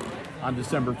coming up on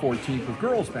December 14th with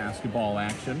girls basketball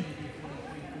action.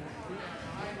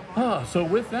 So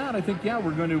with that, I think,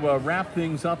 we're going to wrap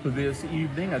things up this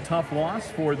evening. A tough loss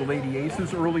for the Lady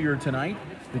Aces earlier tonight.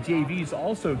 The JVs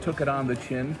also took it on the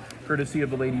chin, courtesy of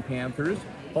the Lady Panthers.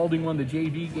 Paulding won the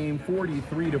JV game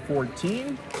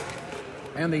 43-14,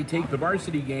 and they take the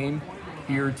varsity game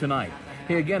here tonight.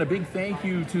 Hey, again, a big thank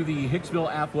you to the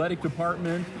Hicksville Athletic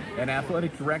Department and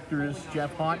Athletic Directors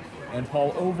Jeff Hott and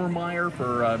Paul Overmeyer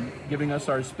for giving us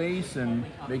our space and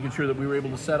making sure that we were able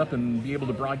to set up and be able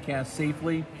to broadcast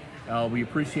safely. We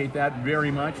appreciate that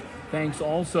very much. Thanks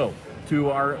also To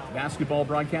our basketball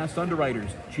broadcast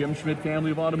underwriters, Jim Schmidt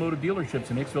Family of Automotive Dealerships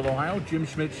in Hicksville, Ohio, Jim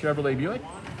Schmidt Chevrolet Buick,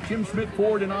 Jim Schmidt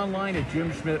Ford, and online at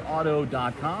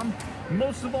jimschmidtauto.com.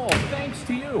 Most of all, thanks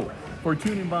to you for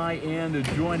tuning by and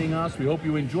joining us. We hope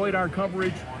you enjoyed our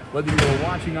coverage, whether you're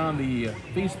watching on the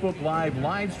Facebook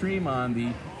live stream on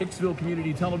the Hicksville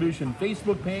Community Television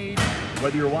Facebook page,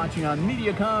 whether you're watching on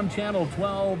Mediacom Channel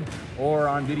 12 or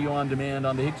on video on demand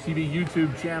on the HIX-TV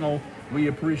YouTube channel. We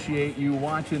appreciate you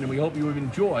watching, and we hope you have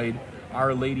enjoyed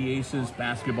our Lady Aces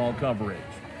basketball coverage.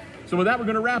 So with that, we're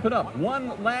going to wrap it up.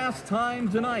 One last time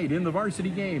tonight in the varsity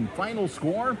game. Final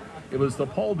score, it was the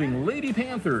Paulding Lady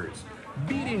Panthers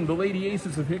beating the Lady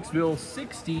Aces of Hicksville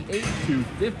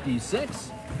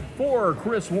 68-56. For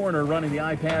Chris Warner running the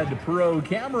iPad Pro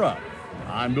camera,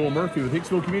 I'm Bill Murphy with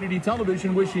Hicksville Community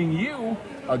Television, wishing you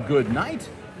a good night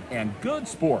and good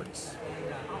sports.